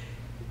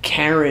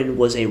 Karen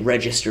was a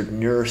registered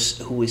nurse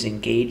who was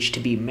engaged to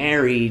be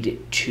married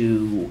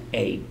to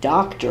a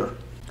doctor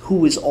who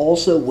was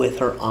also with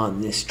her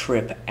on this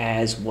trip,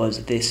 as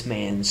was this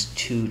man's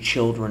 2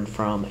 children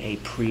from a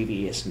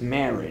previous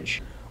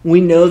marriage. We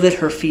know that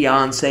her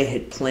fiancé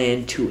had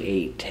planned to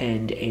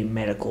attend a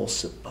medical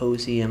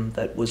symposium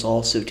that was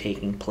also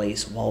taking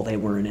place while they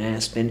were in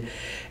Aspen,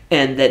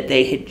 and that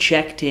they had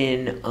checked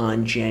in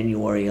on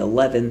January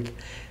 11th,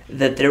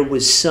 that there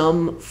was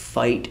some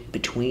fight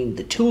between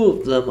the two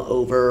of them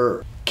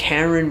over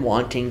Karen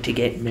wanting to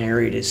get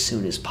married as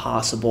soon as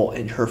possible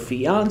and her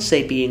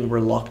fiancé being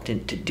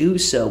reluctant to do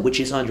so, which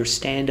is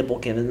understandable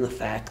given the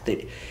fact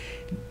that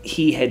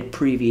he had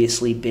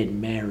previously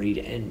been married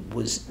and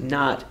was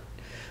not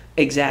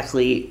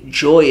exactly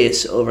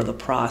joyous over the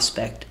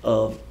prospect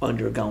of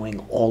undergoing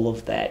all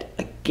of that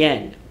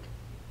again.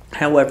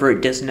 However,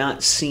 it does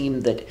not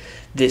seem that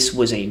this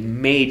was a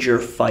major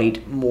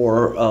fight,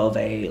 more of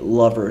a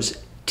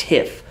lover's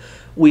tiff.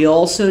 We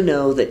also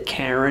know that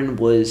Karen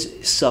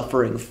was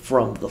suffering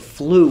from the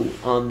flu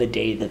on the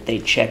day that they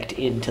checked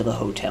into the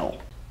hotel.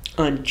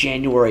 On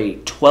January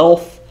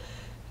 12th,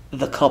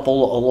 the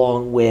couple,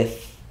 along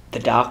with the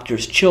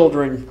doctor's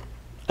children,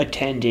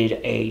 attended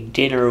a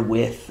dinner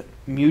with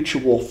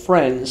mutual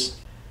friends,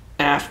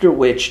 after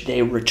which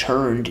they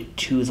returned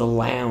to the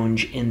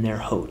lounge in their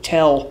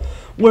hotel,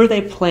 where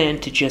they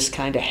planned to just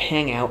kind of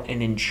hang out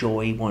and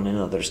enjoy one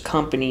another's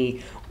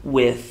company,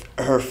 with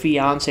her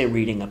fiance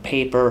reading a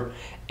paper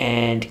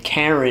and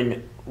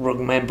Karen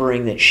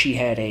remembering that she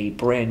had a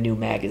brand new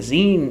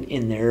magazine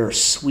in their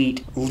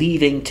suite,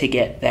 leaving to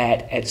get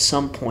that at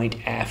some point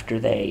after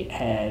they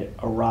had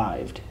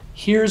arrived.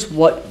 Here's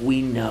what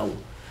we know.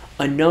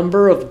 A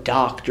number of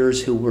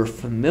doctors who were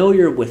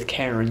familiar with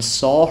Karen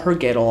saw her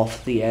get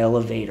off the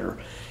elevator.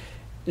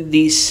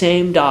 These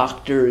same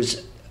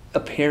doctors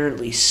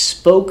apparently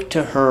spoke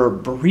to her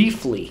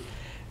briefly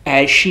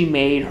as she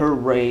made her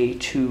way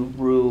to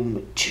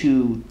room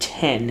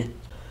 210.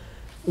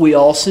 We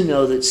also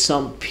know that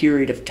some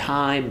period of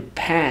time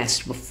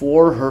passed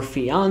before her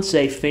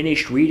fiancé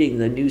finished reading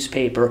the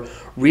newspaper,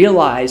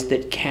 realized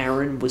that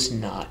Karen was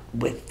not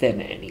with them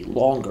any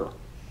longer.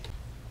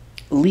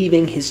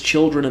 Leaving his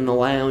children in the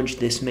lounge,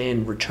 this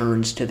man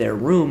returns to their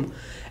room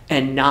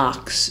and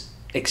knocks,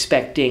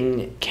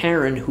 expecting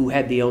Karen, who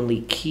had the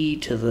only key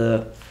to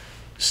the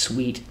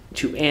suite,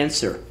 to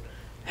answer.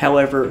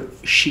 However,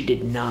 she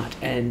did not,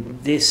 and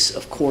this,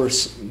 of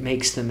course,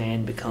 makes the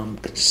man become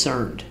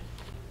concerned.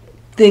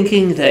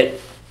 Thinking that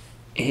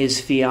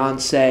his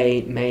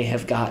fiancée may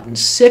have gotten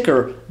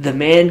sicker, the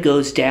man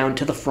goes down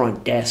to the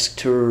front desk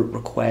to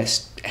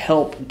request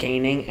help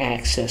gaining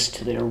access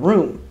to their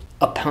room.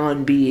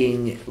 Upon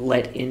being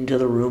let into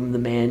the room, the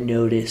man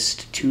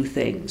noticed two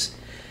things.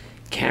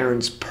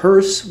 Karen's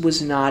purse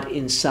was not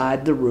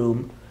inside the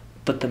room,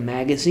 but the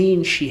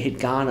magazine she had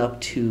gone up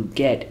to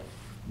get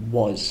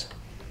was.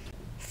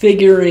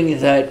 Figuring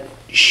that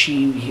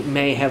she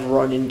may have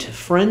run into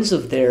friends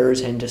of theirs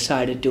and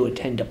decided to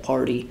attend a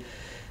party,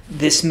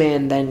 this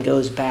man then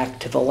goes back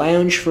to the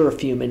lounge for a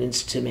few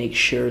minutes to make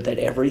sure that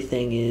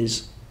everything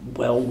is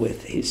well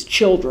with his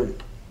children,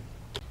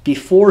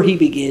 before he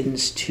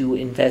begins to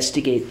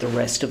investigate the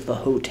rest of the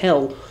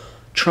hotel,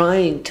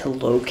 trying to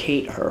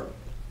locate her.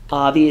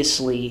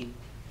 Obviously,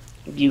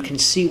 you can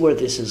see where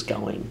this is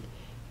going.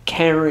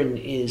 Karen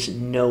is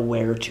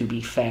nowhere to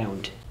be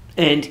found,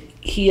 and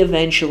he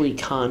eventually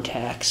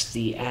contacts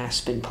the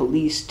Aspen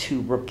police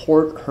to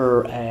report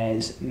her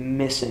as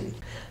missing.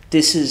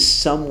 This is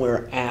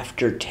somewhere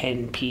after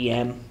 10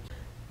 p.m.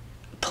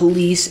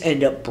 Police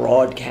end up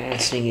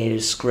broadcasting a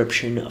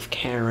description of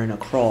Karen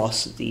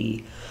across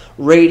the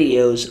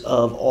radios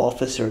of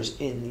officers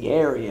in the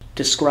area,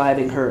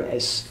 describing her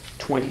as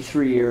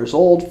 23 years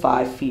old,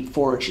 5 feet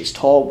 4 inches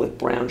tall, with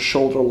brown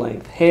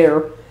shoulder-length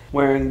hair,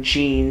 wearing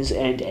jeans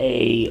and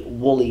a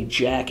woolly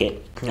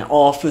jacket. Now,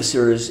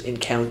 officers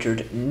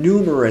encountered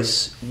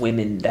numerous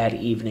women that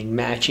evening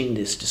matching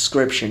this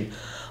description.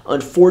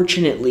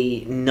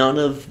 Unfortunately, none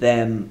of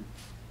them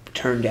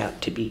turned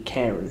out to be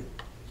Karen.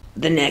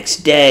 The next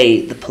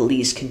day, the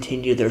police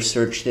continue their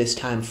search, this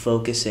time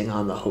focusing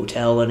on the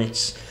hotel, and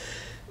it's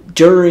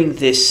during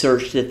this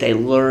search that they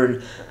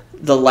learn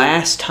the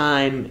last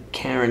time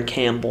Karen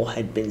Campbell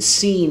had been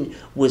seen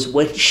was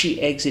when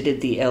she exited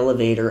the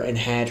elevator and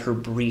had her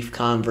brief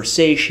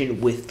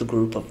conversation with the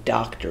group of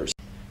doctors.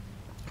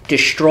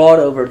 Distraught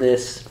over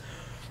this,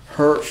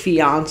 her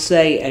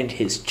fiancé and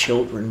his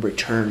children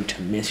returned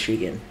to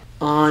Michigan.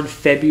 On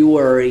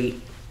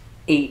February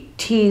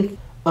 18th,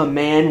 a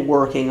man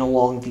working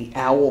along the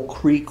Owl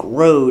Creek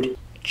Road,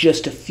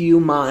 just a few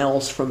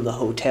miles from the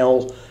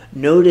hotel,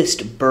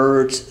 noticed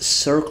birds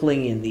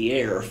circling in the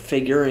air.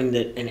 Figuring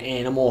that an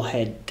animal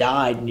had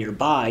died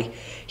nearby,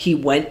 he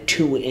went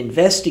to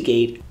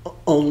investigate,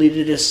 only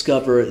to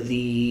discover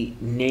the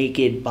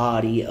naked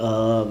body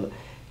of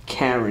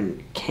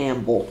Karen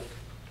Campbell.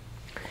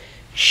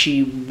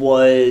 She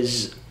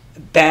was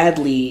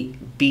badly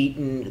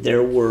beaten,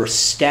 there were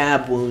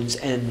stab wounds,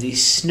 and the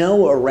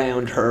snow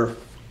around her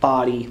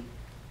body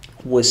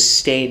was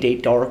stained a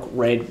dark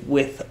red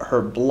with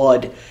her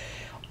blood.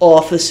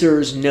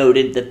 Officers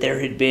noted that there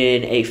had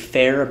been a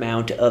fair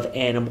amount of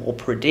animal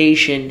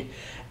predation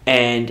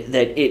and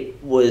that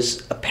it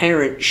was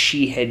apparent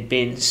she had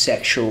been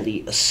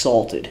sexually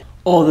assaulted.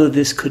 Although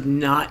this could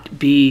not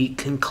be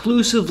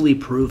conclusively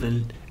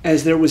proven,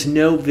 as there was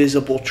no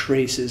visible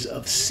traces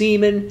of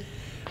semen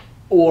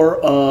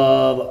or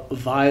of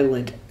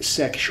violent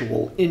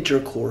sexual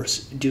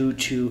intercourse due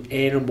to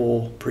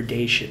animal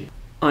predation.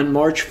 On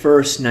March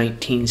 1st,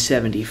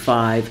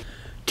 1975,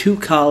 two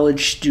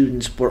college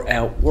students were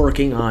out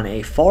working on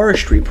a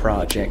forestry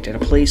project at a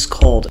place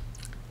called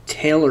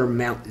Taylor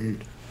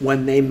Mountain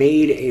when they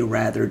made a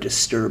rather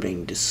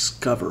disturbing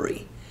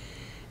discovery,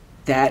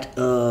 that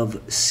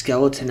of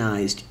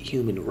skeletonized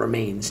human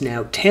remains.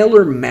 Now,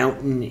 Taylor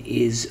Mountain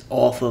is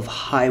off of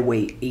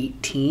Highway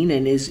 18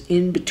 and is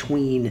in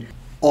between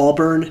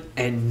Auburn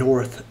and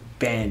North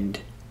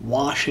Bend,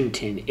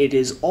 Washington. It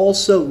is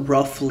also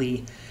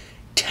roughly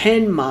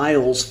 10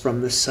 miles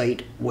from the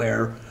site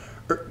where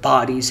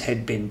bodies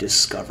had been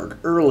discovered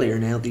earlier.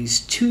 Now,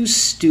 these two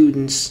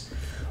students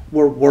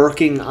were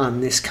working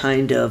on this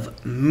kind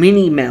of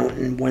mini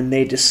mountain when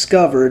they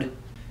discovered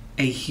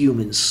a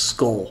human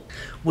skull,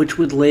 which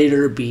would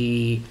later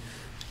be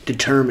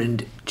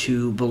determined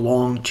to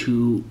belong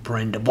to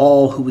Brenda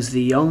Ball, who was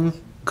the young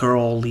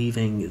girl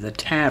leaving the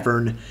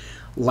tavern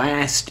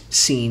last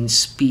seen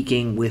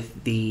speaking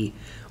with the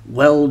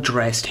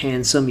well-dressed,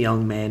 handsome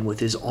young man with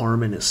his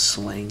arm in a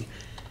sling.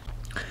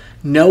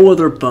 No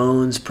other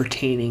bones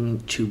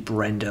pertaining to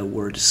Brenda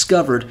were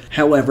discovered.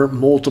 However,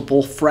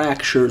 multiple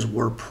fractures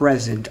were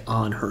present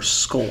on her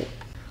skull.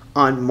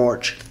 On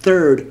March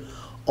 3rd,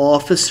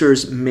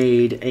 officers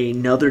made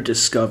another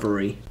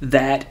discovery,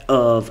 that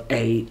of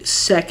a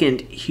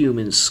second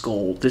human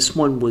skull. This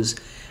one was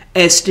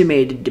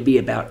estimated to be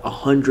about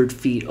 100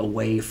 feet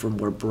away from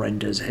where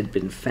Brenda's had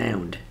been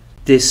found.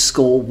 This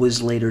skull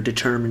was later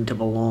determined to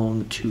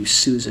belong to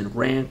Susan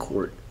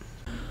Rancourt.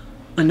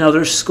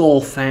 Another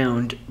skull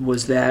found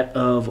was that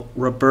of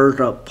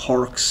Roberta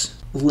Parks.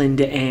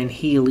 Linda Ann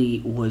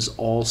Healy was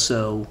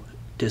also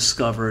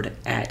discovered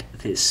at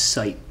this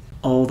site,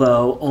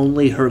 although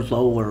only her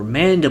lower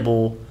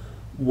mandible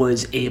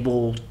was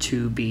able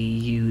to be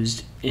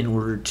used in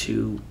order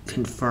to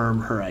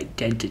confirm her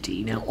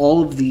identity. Now,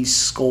 all of these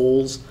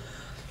skulls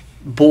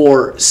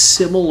bore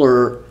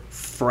similar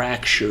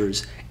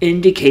fractures,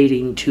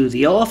 indicating to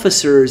the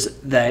officers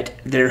that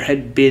there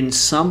had been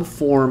some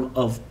form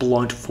of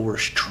blunt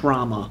force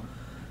trauma.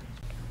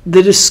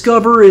 The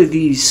discovery of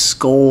these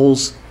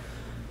skulls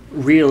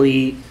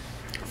really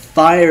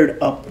fired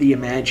up the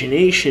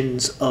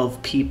imaginations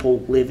of people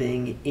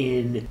living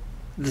in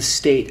the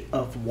state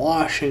of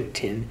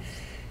Washington,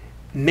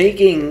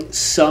 making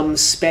some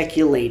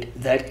speculate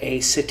that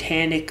a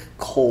satanic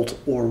cult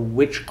or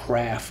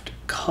witchcraft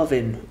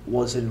coven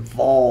was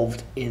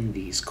involved in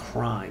these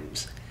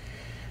crimes.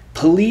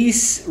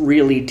 Police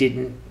really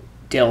didn't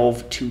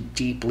delve too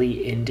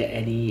deeply into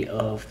any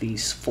of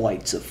these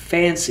flights of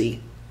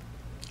fancy.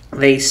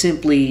 They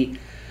simply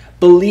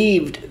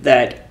believed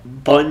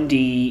that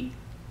Bundy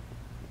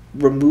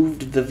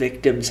removed the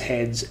victims'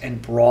 heads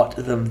and brought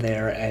them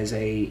there as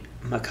a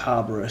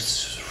macabre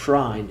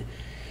shrine.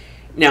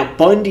 Now,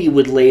 Bundy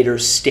would later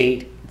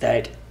state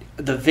that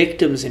the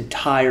victims'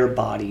 entire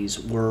bodies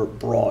were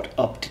brought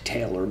up to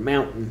Taylor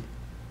Mountain,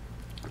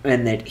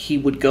 and that he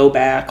would go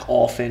back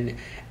often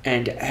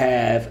and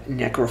have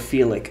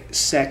necrophilic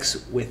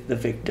sex with the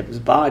victims'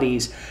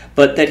 bodies,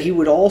 but that he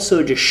would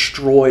also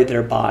destroy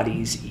their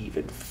bodies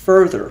even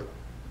further.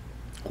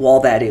 While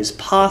that is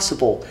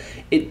possible,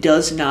 it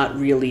does not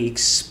really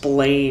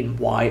explain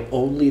why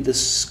only the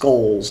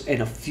skulls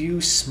and a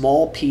few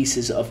small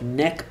pieces of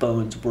neck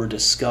bones were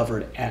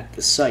discovered at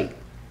the site.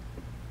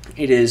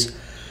 It is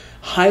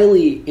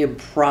highly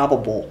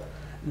improbable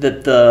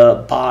that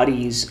the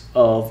bodies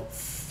of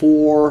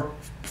 4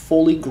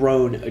 fully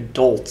grown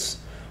adults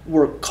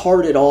were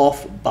carted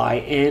off by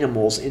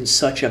animals in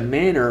such a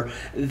manner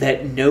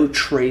that no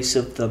trace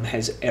of them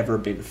has ever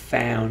been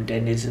found,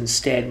 and is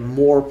instead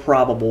more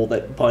probable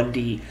that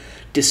Bundy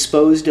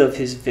disposed of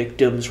his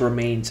victims'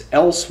 remains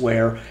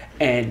elsewhere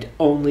and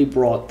only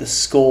brought the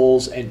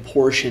skulls and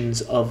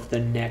portions of the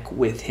neck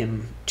with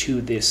him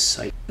to this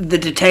site. The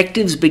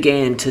detectives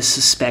began to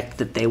suspect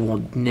that they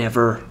will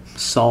never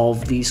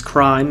solve these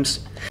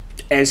crimes,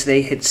 as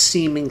they had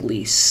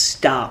seemingly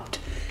stopped.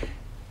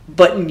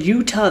 But in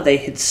Utah, they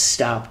had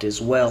stopped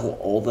as well,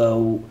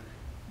 although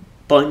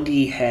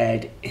Bundy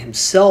had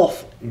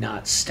himself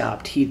not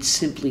stopped. He'd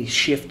simply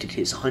shifted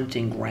his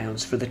hunting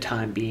grounds for the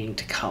time being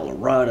to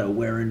Colorado,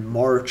 where in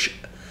March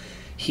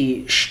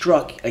he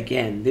struck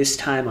again, this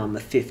time on the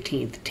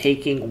 15th,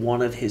 taking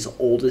one of his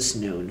oldest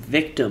known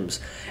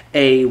victims,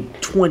 a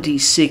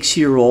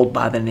 26-year-old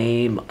by the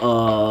name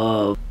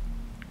of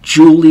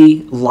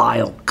Julie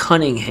Lyle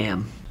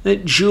Cunningham.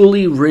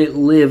 Julie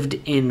lived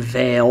in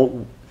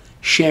Vail,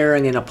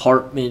 sharing an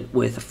apartment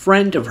with a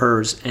friend of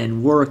hers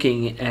and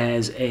working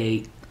as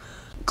a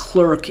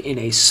clerk in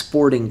a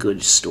sporting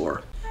goods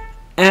store.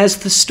 As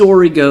the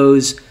story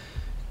goes,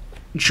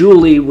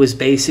 Julie was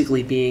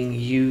basically being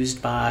used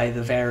by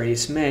the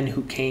various men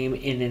who came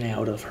in and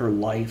out of her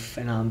life,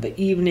 and on the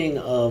evening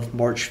of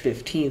March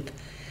 15th,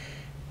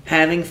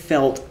 having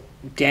felt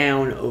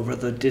down over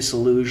the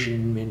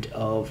disillusionment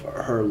of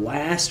her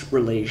last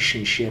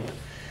relationship,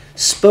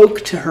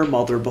 spoke to her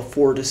mother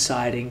before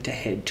deciding to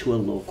head to a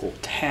local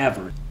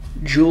tavern.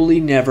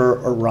 Julie never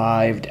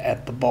arrived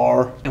at the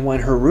bar, and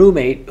when her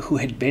roommate, who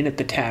had been at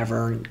the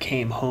tavern,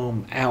 came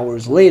home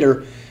hours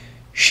later,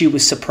 she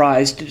was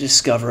surprised to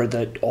discover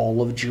that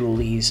all of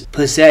Julie's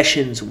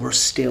possessions were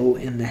still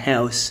in the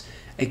house,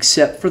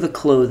 except for the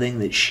clothing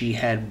that she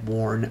had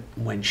worn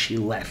when she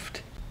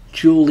left.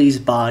 Julie's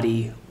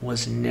body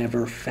was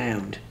never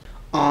found.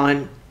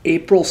 On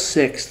April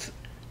 6th,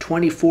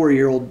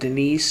 24-year-old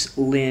Denise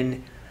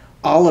Lynn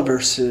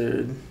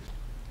Oliverson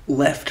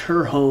left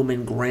her home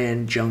in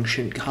Grand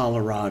Junction,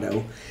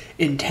 Colorado,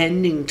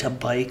 intending to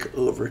bike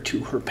over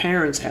to her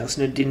parents' house.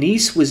 Now,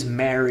 Denise was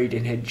married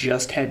and had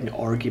just had an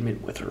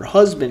argument with her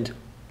husband,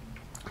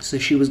 so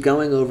she was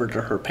going over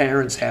to her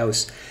parents'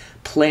 house,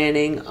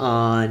 planning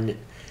on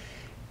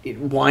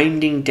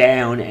winding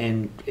down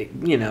and,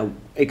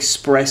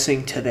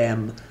 expressing to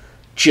them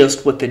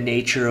just what the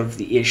nature of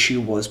the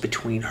issue was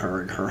between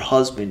her and her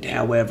husband.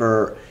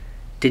 However,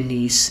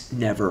 Denise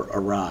never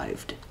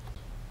arrived.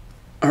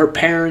 Her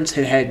parents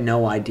had had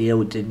no idea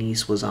what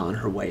Denise was on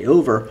her way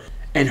over,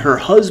 and her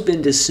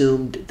husband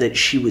assumed that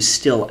she was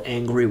still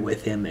angry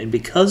with him, and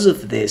because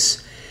of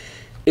this,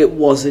 it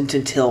wasn't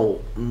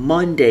until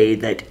Monday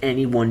that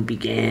anyone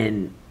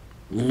began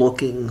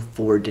looking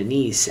for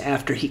Denise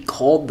after he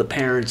called the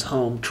parents'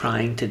 home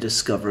trying to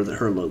discover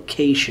her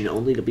location,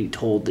 only to be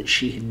told that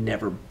she had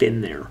never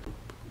been there.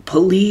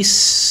 Police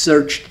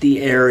searched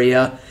the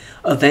area,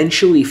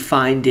 eventually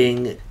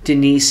finding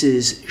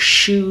Denise's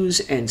shoes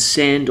and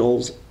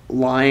sandals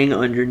lying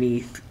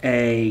underneath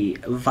a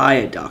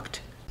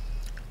viaduct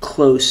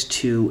close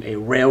to a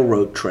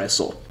railroad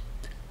trestle.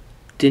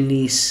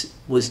 Denise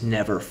was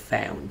never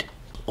found,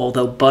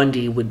 although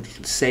Bundy would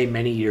say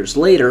many years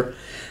later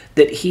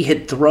that he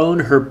had thrown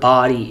her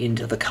body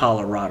into the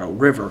Colorado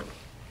River,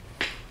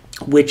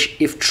 which,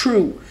 if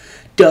true,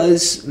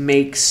 does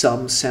make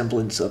some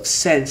semblance of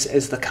sense,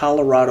 as the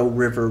Colorado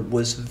River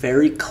was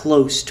very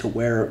close to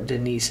where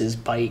Denise's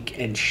bike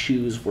and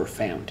shoes were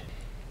found.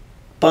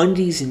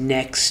 Bundy's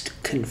next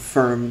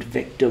confirmed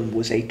victim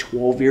was a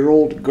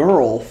 12-year-old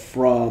girl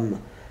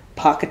from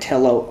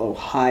Pocatello,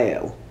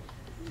 Ohio.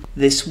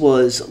 This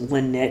was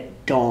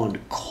Lynette Dawn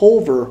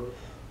Culver,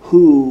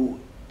 who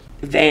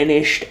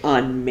vanished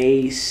on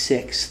May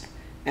 6th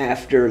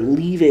after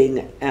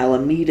leaving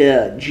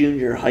Alameda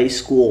Junior High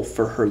School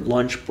for her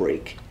lunch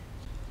break.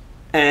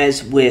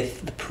 As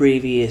with the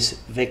previous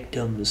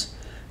victims,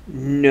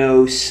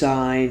 no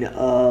sign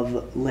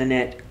of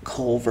Lynette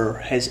Culver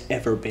has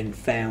ever been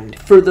found.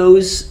 For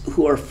those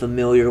who are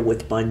familiar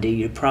with Bundy,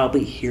 you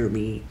probably hear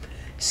me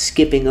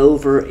skipping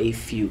over a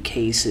few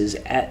cases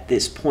at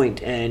this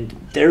point, and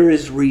there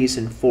is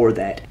reason for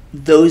that.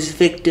 Those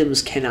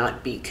victims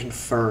cannot be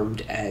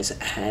confirmed as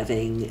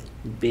having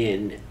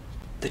been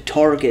the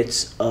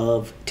targets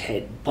of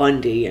Ted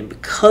Bundy, and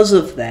because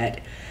of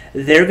that,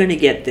 they're going to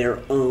get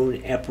their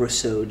own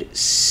episode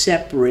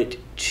separate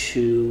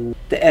to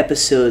the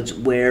episodes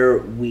where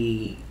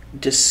we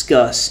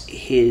discuss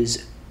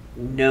his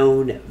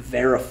known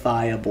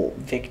verifiable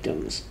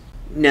victims.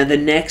 Now, the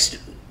next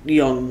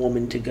young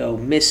woman to go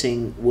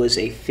missing was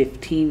a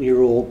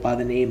 15-year-old by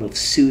the name of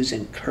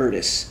Susan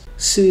Curtis.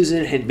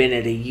 Susan had been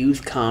at a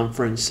youth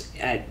conference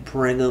at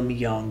Brigham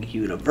Young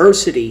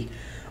University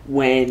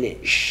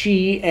when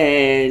she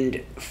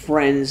and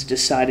friends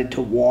decided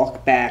to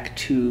walk back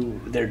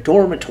to their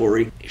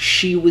dormitory.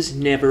 She was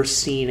never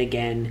seen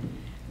again,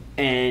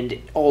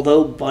 and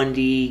although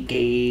Bundy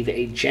gave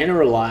a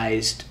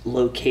generalized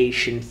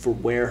location for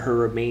where her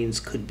remains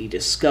could be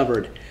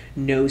discovered,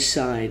 no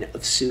sign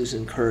of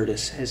Susan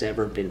Curtis has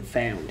ever been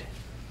found.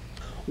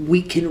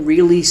 We can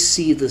really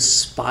see the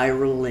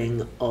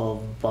spiraling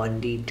of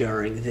Bundy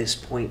during this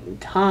point in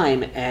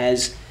time,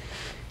 as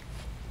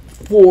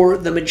for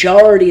the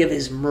majority of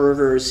his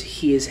murders,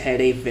 he has had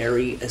a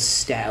very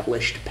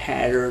established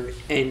pattern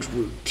and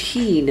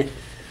routine.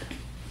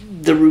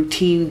 The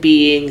routine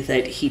being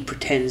that he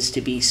pretends to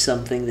be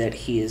something that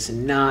he is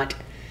not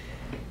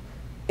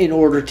in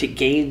order to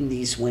gain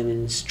these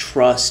women's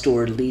trust,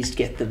 or at least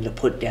get them to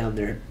put down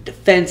their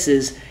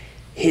defenses.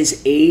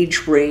 His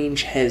age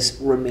range has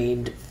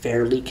remained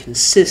fairly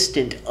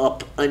consistent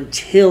up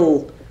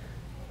until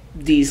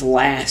these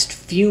last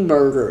few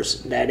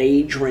murders. That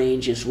age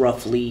range is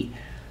roughly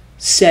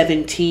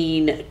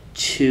 17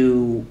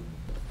 to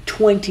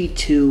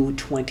 22,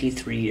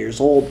 23 years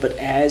old, but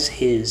as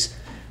his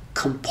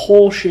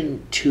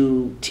compulsion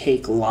to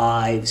take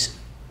lives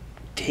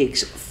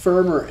takes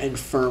firmer and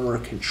firmer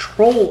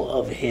control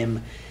of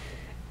him,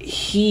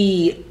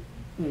 he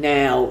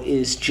now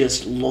is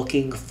just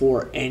looking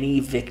for any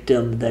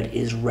victim that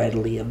is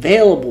readily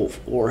available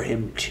for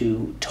him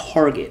to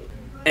target.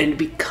 And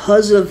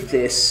because of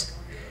this,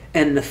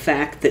 and the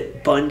fact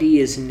that Bundy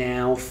is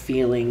now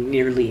feeling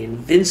nearly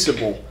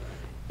invincible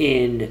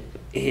in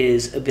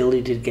his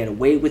ability to get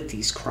away with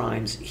these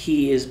crimes,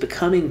 he is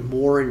becoming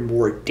more and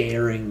more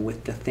daring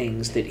with the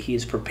things that he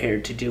is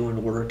prepared to do in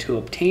order to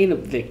obtain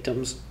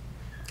victims,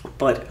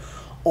 but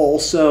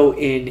also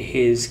in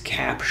his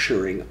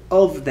capturing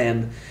of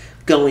them,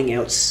 going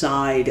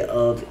outside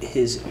of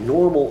his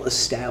normal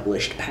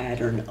established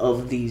pattern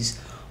of these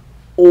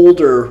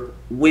older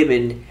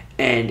women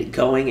and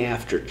going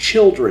after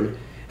children,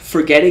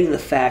 forgetting the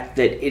fact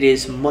that it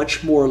is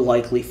much more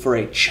likely for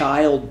a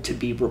child to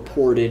be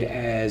reported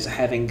as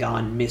having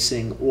gone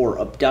missing or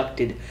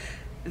abducted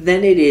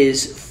than it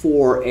is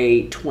for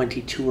a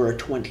 22 or a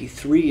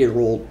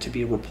 23-year-old to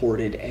be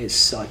reported as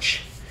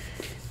such.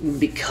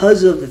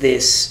 Because of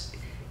this,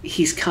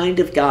 he's kind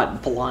of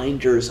got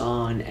blinders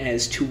on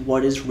as to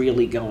what is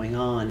really going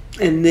on.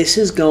 And this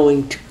is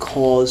going to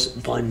cause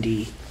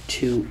Bundy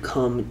to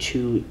come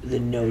to the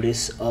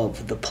notice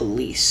of the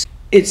police.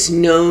 It's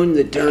known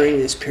that during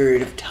this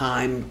period of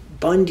time,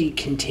 Bundy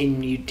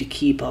continued to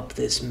keep up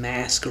this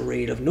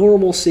masquerade of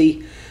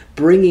normalcy,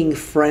 bringing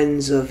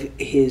friends of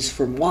his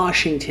from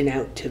Washington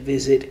out to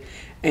visit,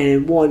 and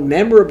in one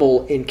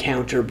memorable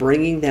encounter,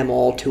 bringing them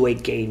all to a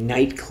gay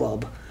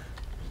nightclub,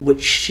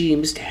 which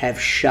seems to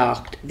have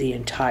shocked the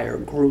entire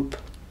group.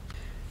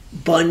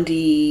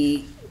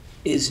 Bundy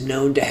is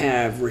known to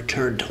have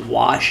returned to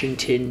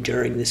Washington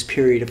during this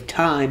period of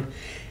time,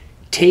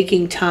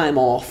 taking time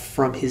off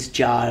from his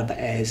job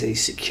as a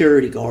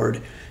security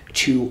guard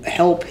to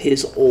help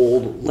his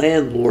old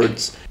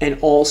landlords and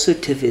also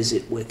to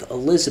visit with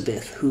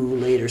Elizabeth, who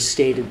later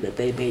stated that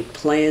they made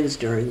plans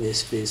during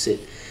this visit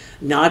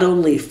not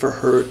only for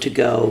her to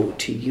go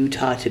to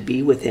Utah to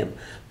be with him,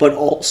 but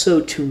also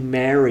to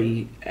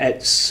marry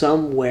at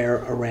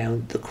somewhere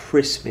around the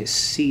Christmas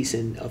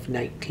season of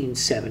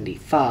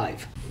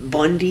 1975.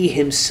 Bundy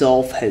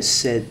himself has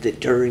said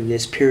that during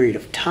this period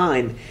of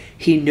time,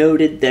 he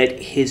noted that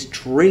his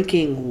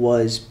drinking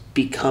was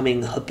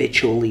becoming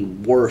habitually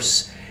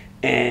worse,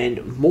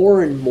 and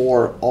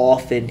more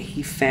often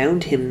he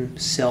found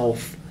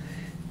himself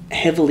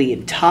heavily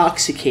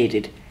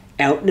intoxicated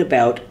out and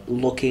about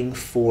looking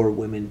for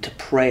women to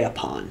prey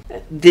upon.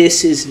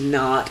 This is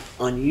not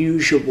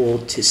unusual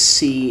to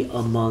see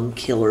among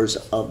killers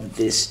of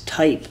this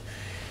type.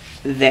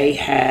 They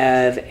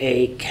have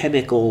a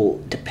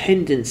chemical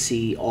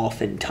dependency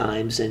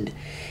oftentimes, and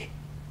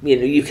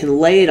you can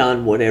lay it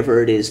on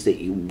whatever it is that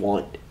you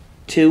want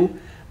to.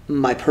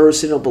 My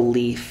personal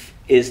belief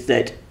is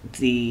that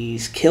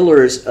these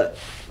killers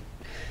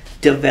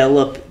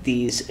develop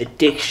these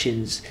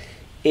addictions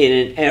in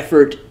an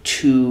effort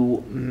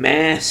to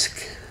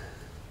mask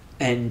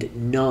and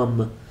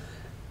numb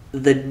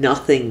the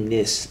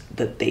nothingness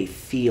that they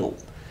feel,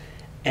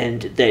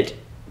 and that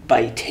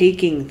by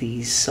taking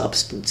these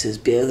substances,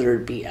 whether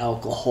it be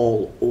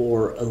alcohol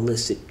or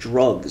illicit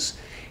drugs,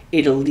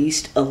 it at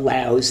least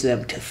allows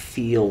them to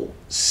feel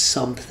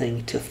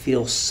something, to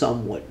feel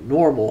somewhat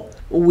normal.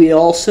 We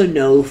also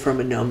know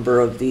from a number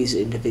of these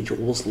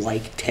individuals,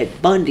 like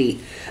Ted Bundy,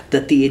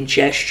 that the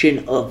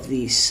ingestion of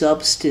these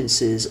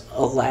substances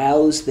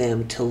allows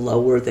them to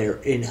lower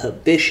their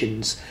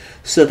inhibitions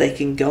so they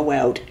can go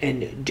out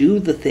and do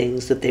the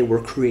things that they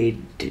were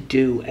created to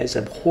do, as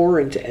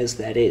abhorrent as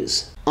that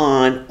is.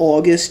 On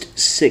August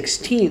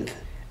 16th,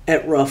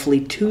 at roughly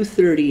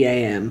 2:30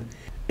 a.m.,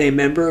 a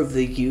member of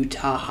the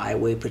Utah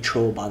Highway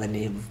Patrol by the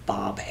name of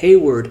Bob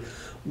Hayward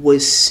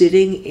was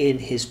sitting in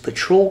his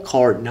patrol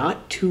car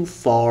not too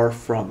far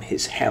from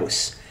his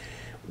house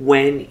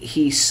when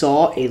he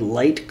saw a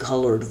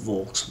light-colored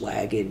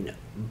Volkswagen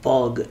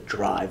Bug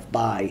drive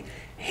by.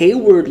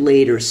 Hayward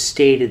later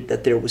stated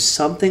that there was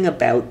something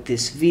about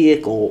this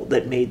vehicle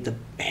that made the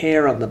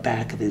hair on the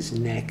back of his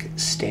neck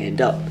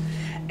stand up,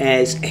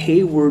 as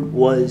Hayward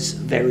was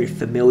very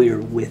familiar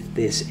with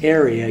this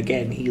area.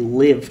 Again, he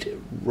lived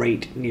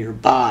right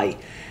nearby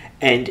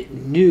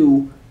and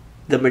knew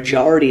the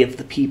majority of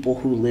the people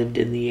who lived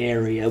in the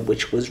area,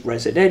 which was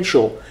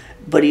residential,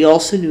 but he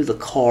also knew the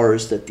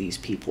cars that these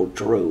people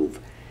drove.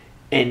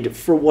 And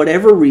for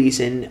whatever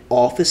reason,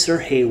 Officer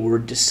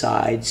Hayward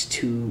decides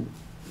to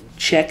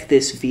check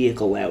this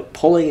vehicle out,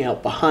 pulling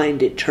out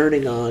behind it,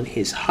 turning on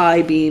his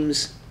high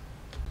beams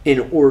in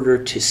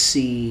order to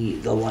see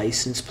the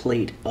license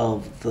plate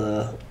of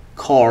the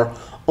car,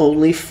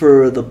 only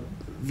for the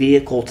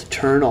vehicle to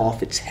turn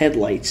off its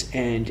headlights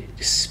and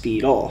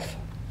speed off.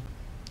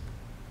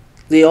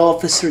 The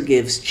officer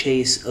gives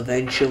chase.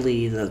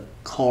 Eventually, the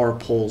car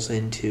pulls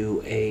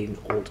into an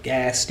old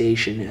gas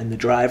station, and the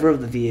driver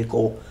of the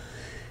vehicle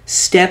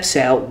steps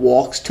out,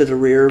 walks to the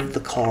rear of the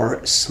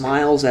car,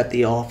 smiles at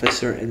the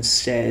officer, and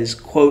says,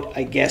 quote,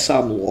 "I guess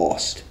I'm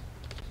lost."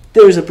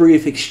 There's a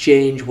brief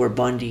exchange where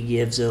Bundy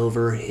gives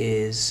over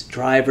his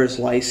driver's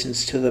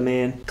license to the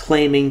man,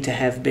 claiming to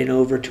have been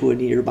over to a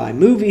nearby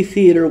movie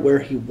theater where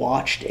he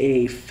watched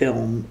a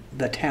film,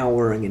 The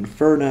Towering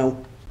Inferno,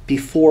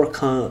 before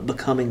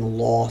becoming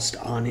lost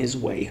on his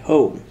way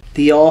home.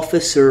 The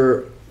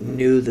officer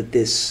knew that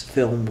this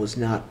film was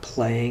not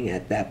playing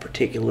at that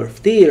particular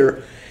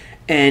theater,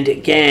 and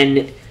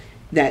again,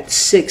 that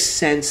sixth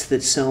sense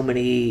that so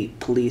many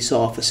police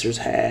officers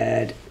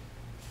had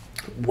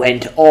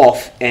went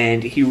off,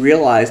 and he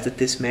realized that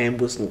this man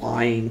was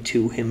lying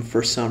to him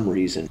for some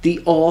reason.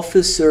 The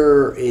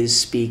officer is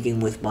speaking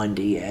with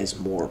Bundy as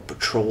more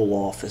patrol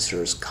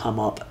officers come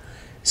up.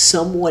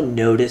 Someone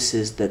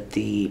notices that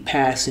the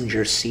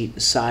passenger seat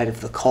inside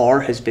of the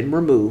car has been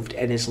removed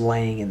and is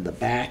laying in the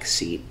back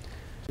seat.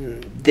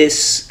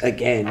 This,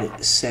 again,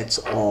 sets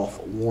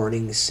off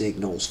warning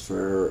signals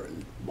for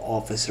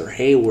Officer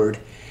Hayward,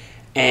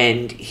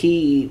 and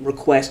he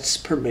requests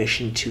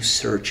permission to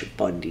search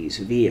Bundy's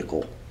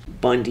vehicle.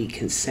 Bundy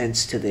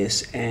consents to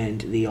this, and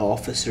the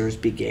officers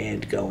began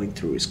going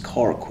through his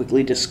car,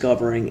 quickly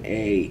discovering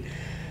a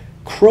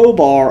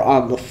crowbar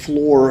on the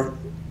floor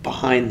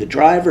behind the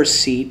driver's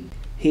seat.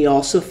 He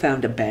also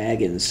found a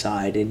bag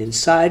inside, and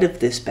inside of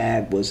this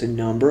bag was a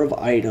number of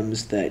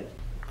items that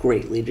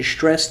greatly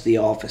distressed the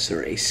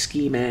officer: a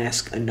ski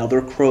mask,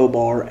 another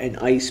crowbar, an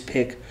ice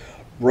pick,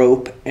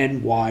 rope,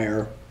 and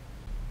wire.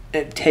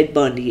 And Ted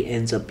Bundy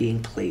ends up being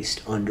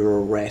placed under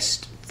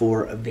arrest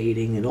for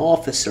evading an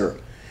officer.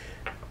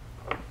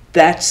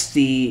 That's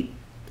the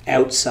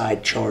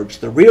outside charge.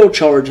 The real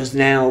charge is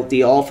now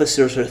the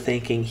officers are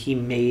thinking he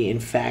may in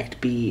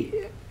fact be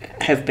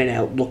have been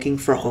out looking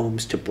for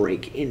homes to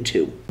break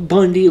into.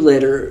 Bundy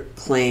later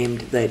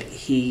claimed that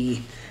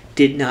he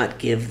did not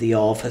give the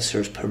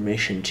officers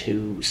permission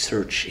to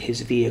search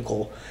his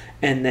vehicle,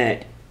 and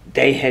that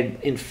they had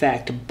in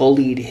fact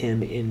bullied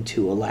him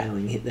into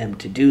allowing them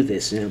to do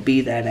this. And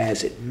be that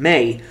as it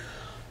may,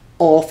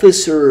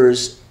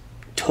 officers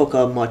took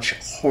a much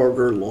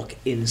harder look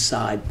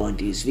inside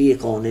Bundy's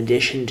vehicle. In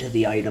addition to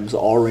the items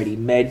already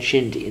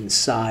mentioned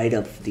inside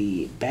of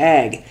the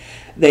bag,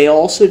 they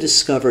also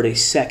discovered a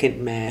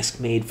second mask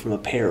made from a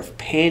pair of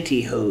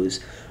pantyhose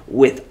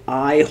with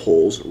eye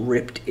holes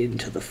ripped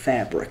into the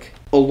fabric,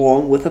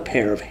 along with a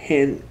pair of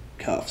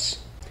handcuffs.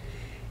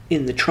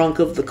 In the trunk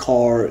of the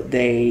car,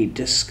 they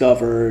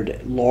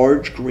discovered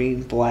large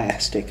green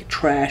plastic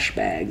trash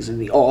bags, and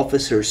the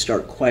officers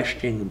start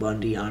questioning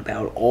Bundy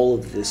about all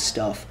of this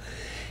stuff.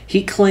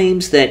 He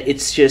claims that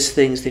it's just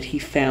things that he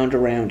found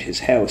around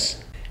his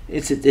house.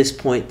 It's at this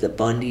point that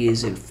Bundy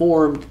is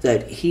informed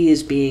that he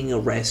is being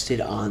arrested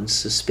on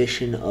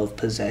suspicion of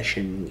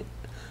possessing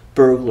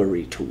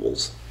burglary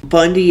tools.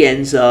 Bundy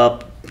ends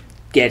up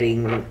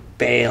getting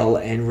bail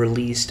and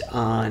released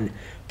on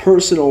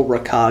personal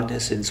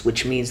recognizance,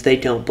 which means they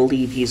don't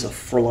believe he's a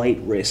flight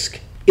risk.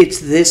 It's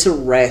this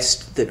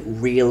arrest that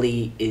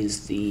really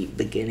is the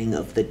beginning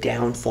of the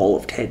downfall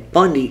of Ted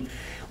Bundy.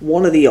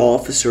 One of the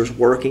officers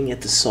working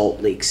at the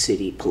Salt Lake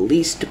City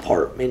Police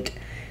Department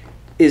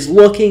is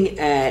looking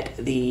at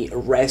the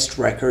arrest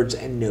records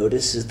and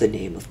notices the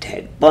name of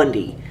Ted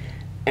Bundy.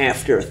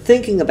 After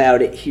thinking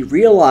about it, he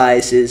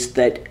realizes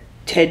that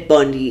Ted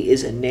Bundy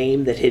is a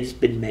name that has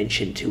been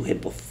mentioned to him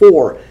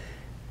before,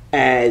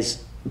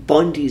 as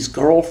Bundy's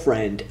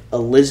girlfriend,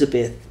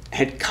 Elizabeth,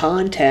 had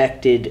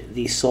contacted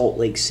the Salt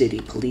Lake City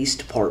Police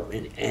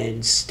Department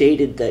and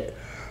stated that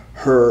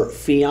her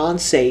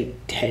fiancé,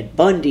 Ted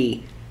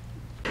Bundy,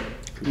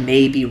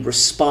 may be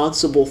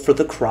responsible for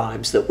the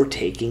crimes that were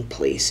taking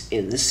place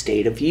in the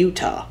state of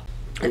Utah.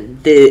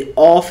 And the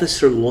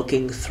officer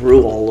looking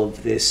through all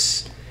of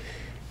this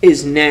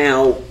is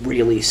now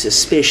really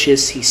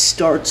suspicious. He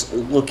starts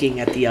looking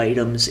at the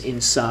items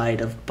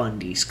inside of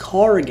Bundy's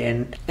car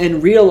again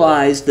and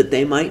realized that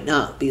they might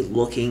not be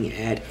looking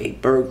at a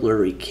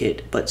burglary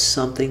kit, but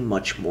something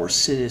much more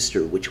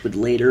sinister, which would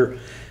later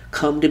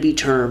come to be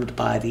termed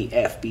by the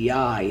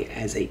FBI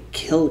as a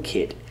kill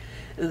kit.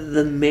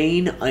 The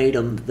main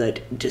item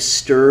that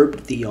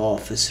disturbed the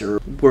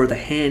officer were the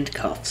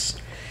handcuffs,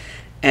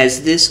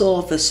 as this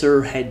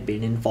officer had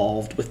been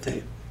involved with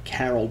the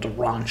Carol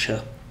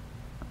Durantia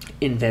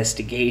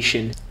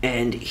investigation,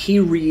 and he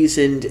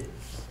reasoned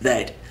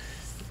that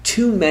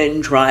two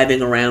men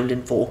driving around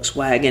in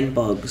Volkswagen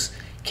Bugs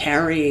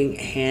carrying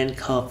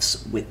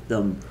handcuffs with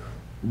them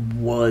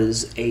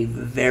was a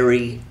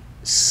very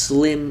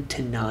slim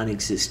to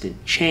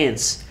non-existent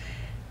chance,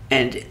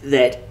 and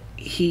that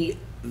he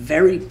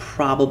very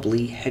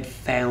probably had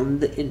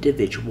found the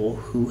individual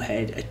who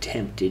had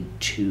attempted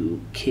to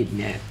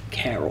kidnap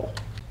Carol.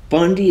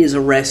 Bundy is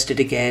arrested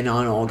again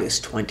on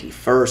August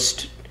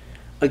 21st,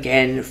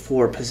 again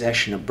for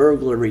possession of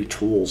burglary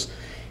tools.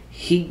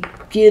 He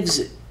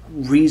gives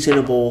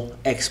reasonable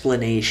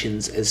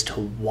explanations as to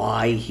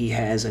why he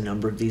has a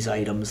number of these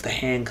items. The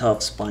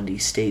handcuffs, Bundy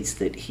states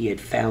that he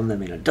had found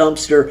them in a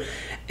dumpster,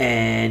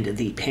 and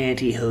the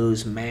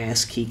pantyhose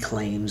mask, he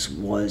claims,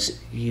 was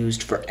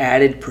used for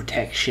added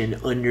protection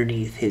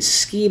underneath his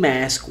ski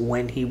mask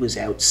when he was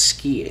out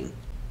skiing.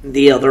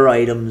 The other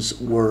items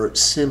were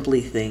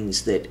simply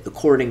things that,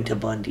 according to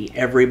Bundy,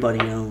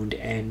 everybody owned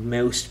and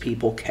most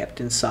people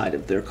kept inside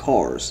of their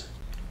cars.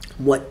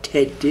 What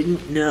Ted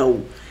didn't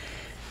know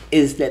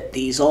is that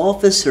these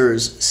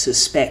officers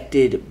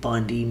suspected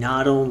Bundy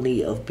not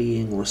only of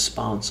being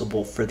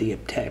responsible for the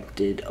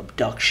attempted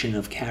abduction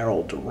of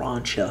Carol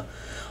Durantia,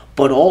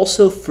 but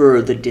also for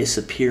the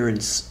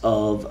disappearance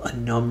of a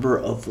number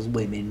of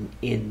women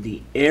in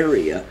the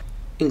area,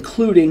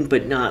 including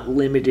but not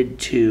limited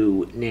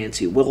to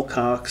Nancy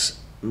Wilcox,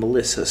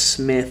 Melissa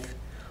Smith,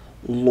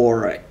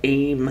 Laura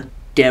Aim,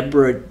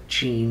 Deborah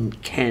Jean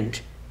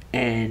Kent,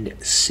 and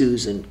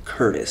Susan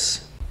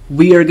Curtis.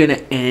 We are going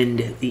to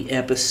end the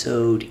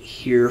episode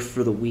here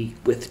for the week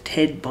with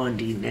Ted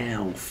Bundy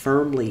now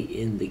firmly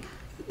in the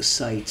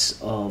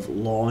sights of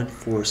law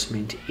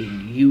enforcement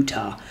in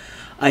Utah.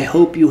 I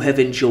hope you have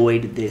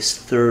enjoyed this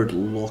third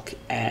look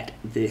at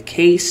the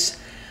case.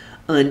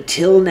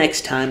 Until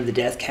next time, the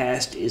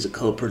Deathcast is a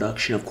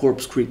co-production of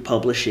Corpse Creek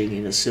Publishing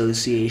in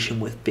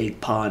association with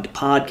Big Pond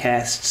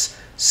Podcasts.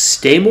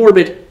 Stay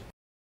morbid.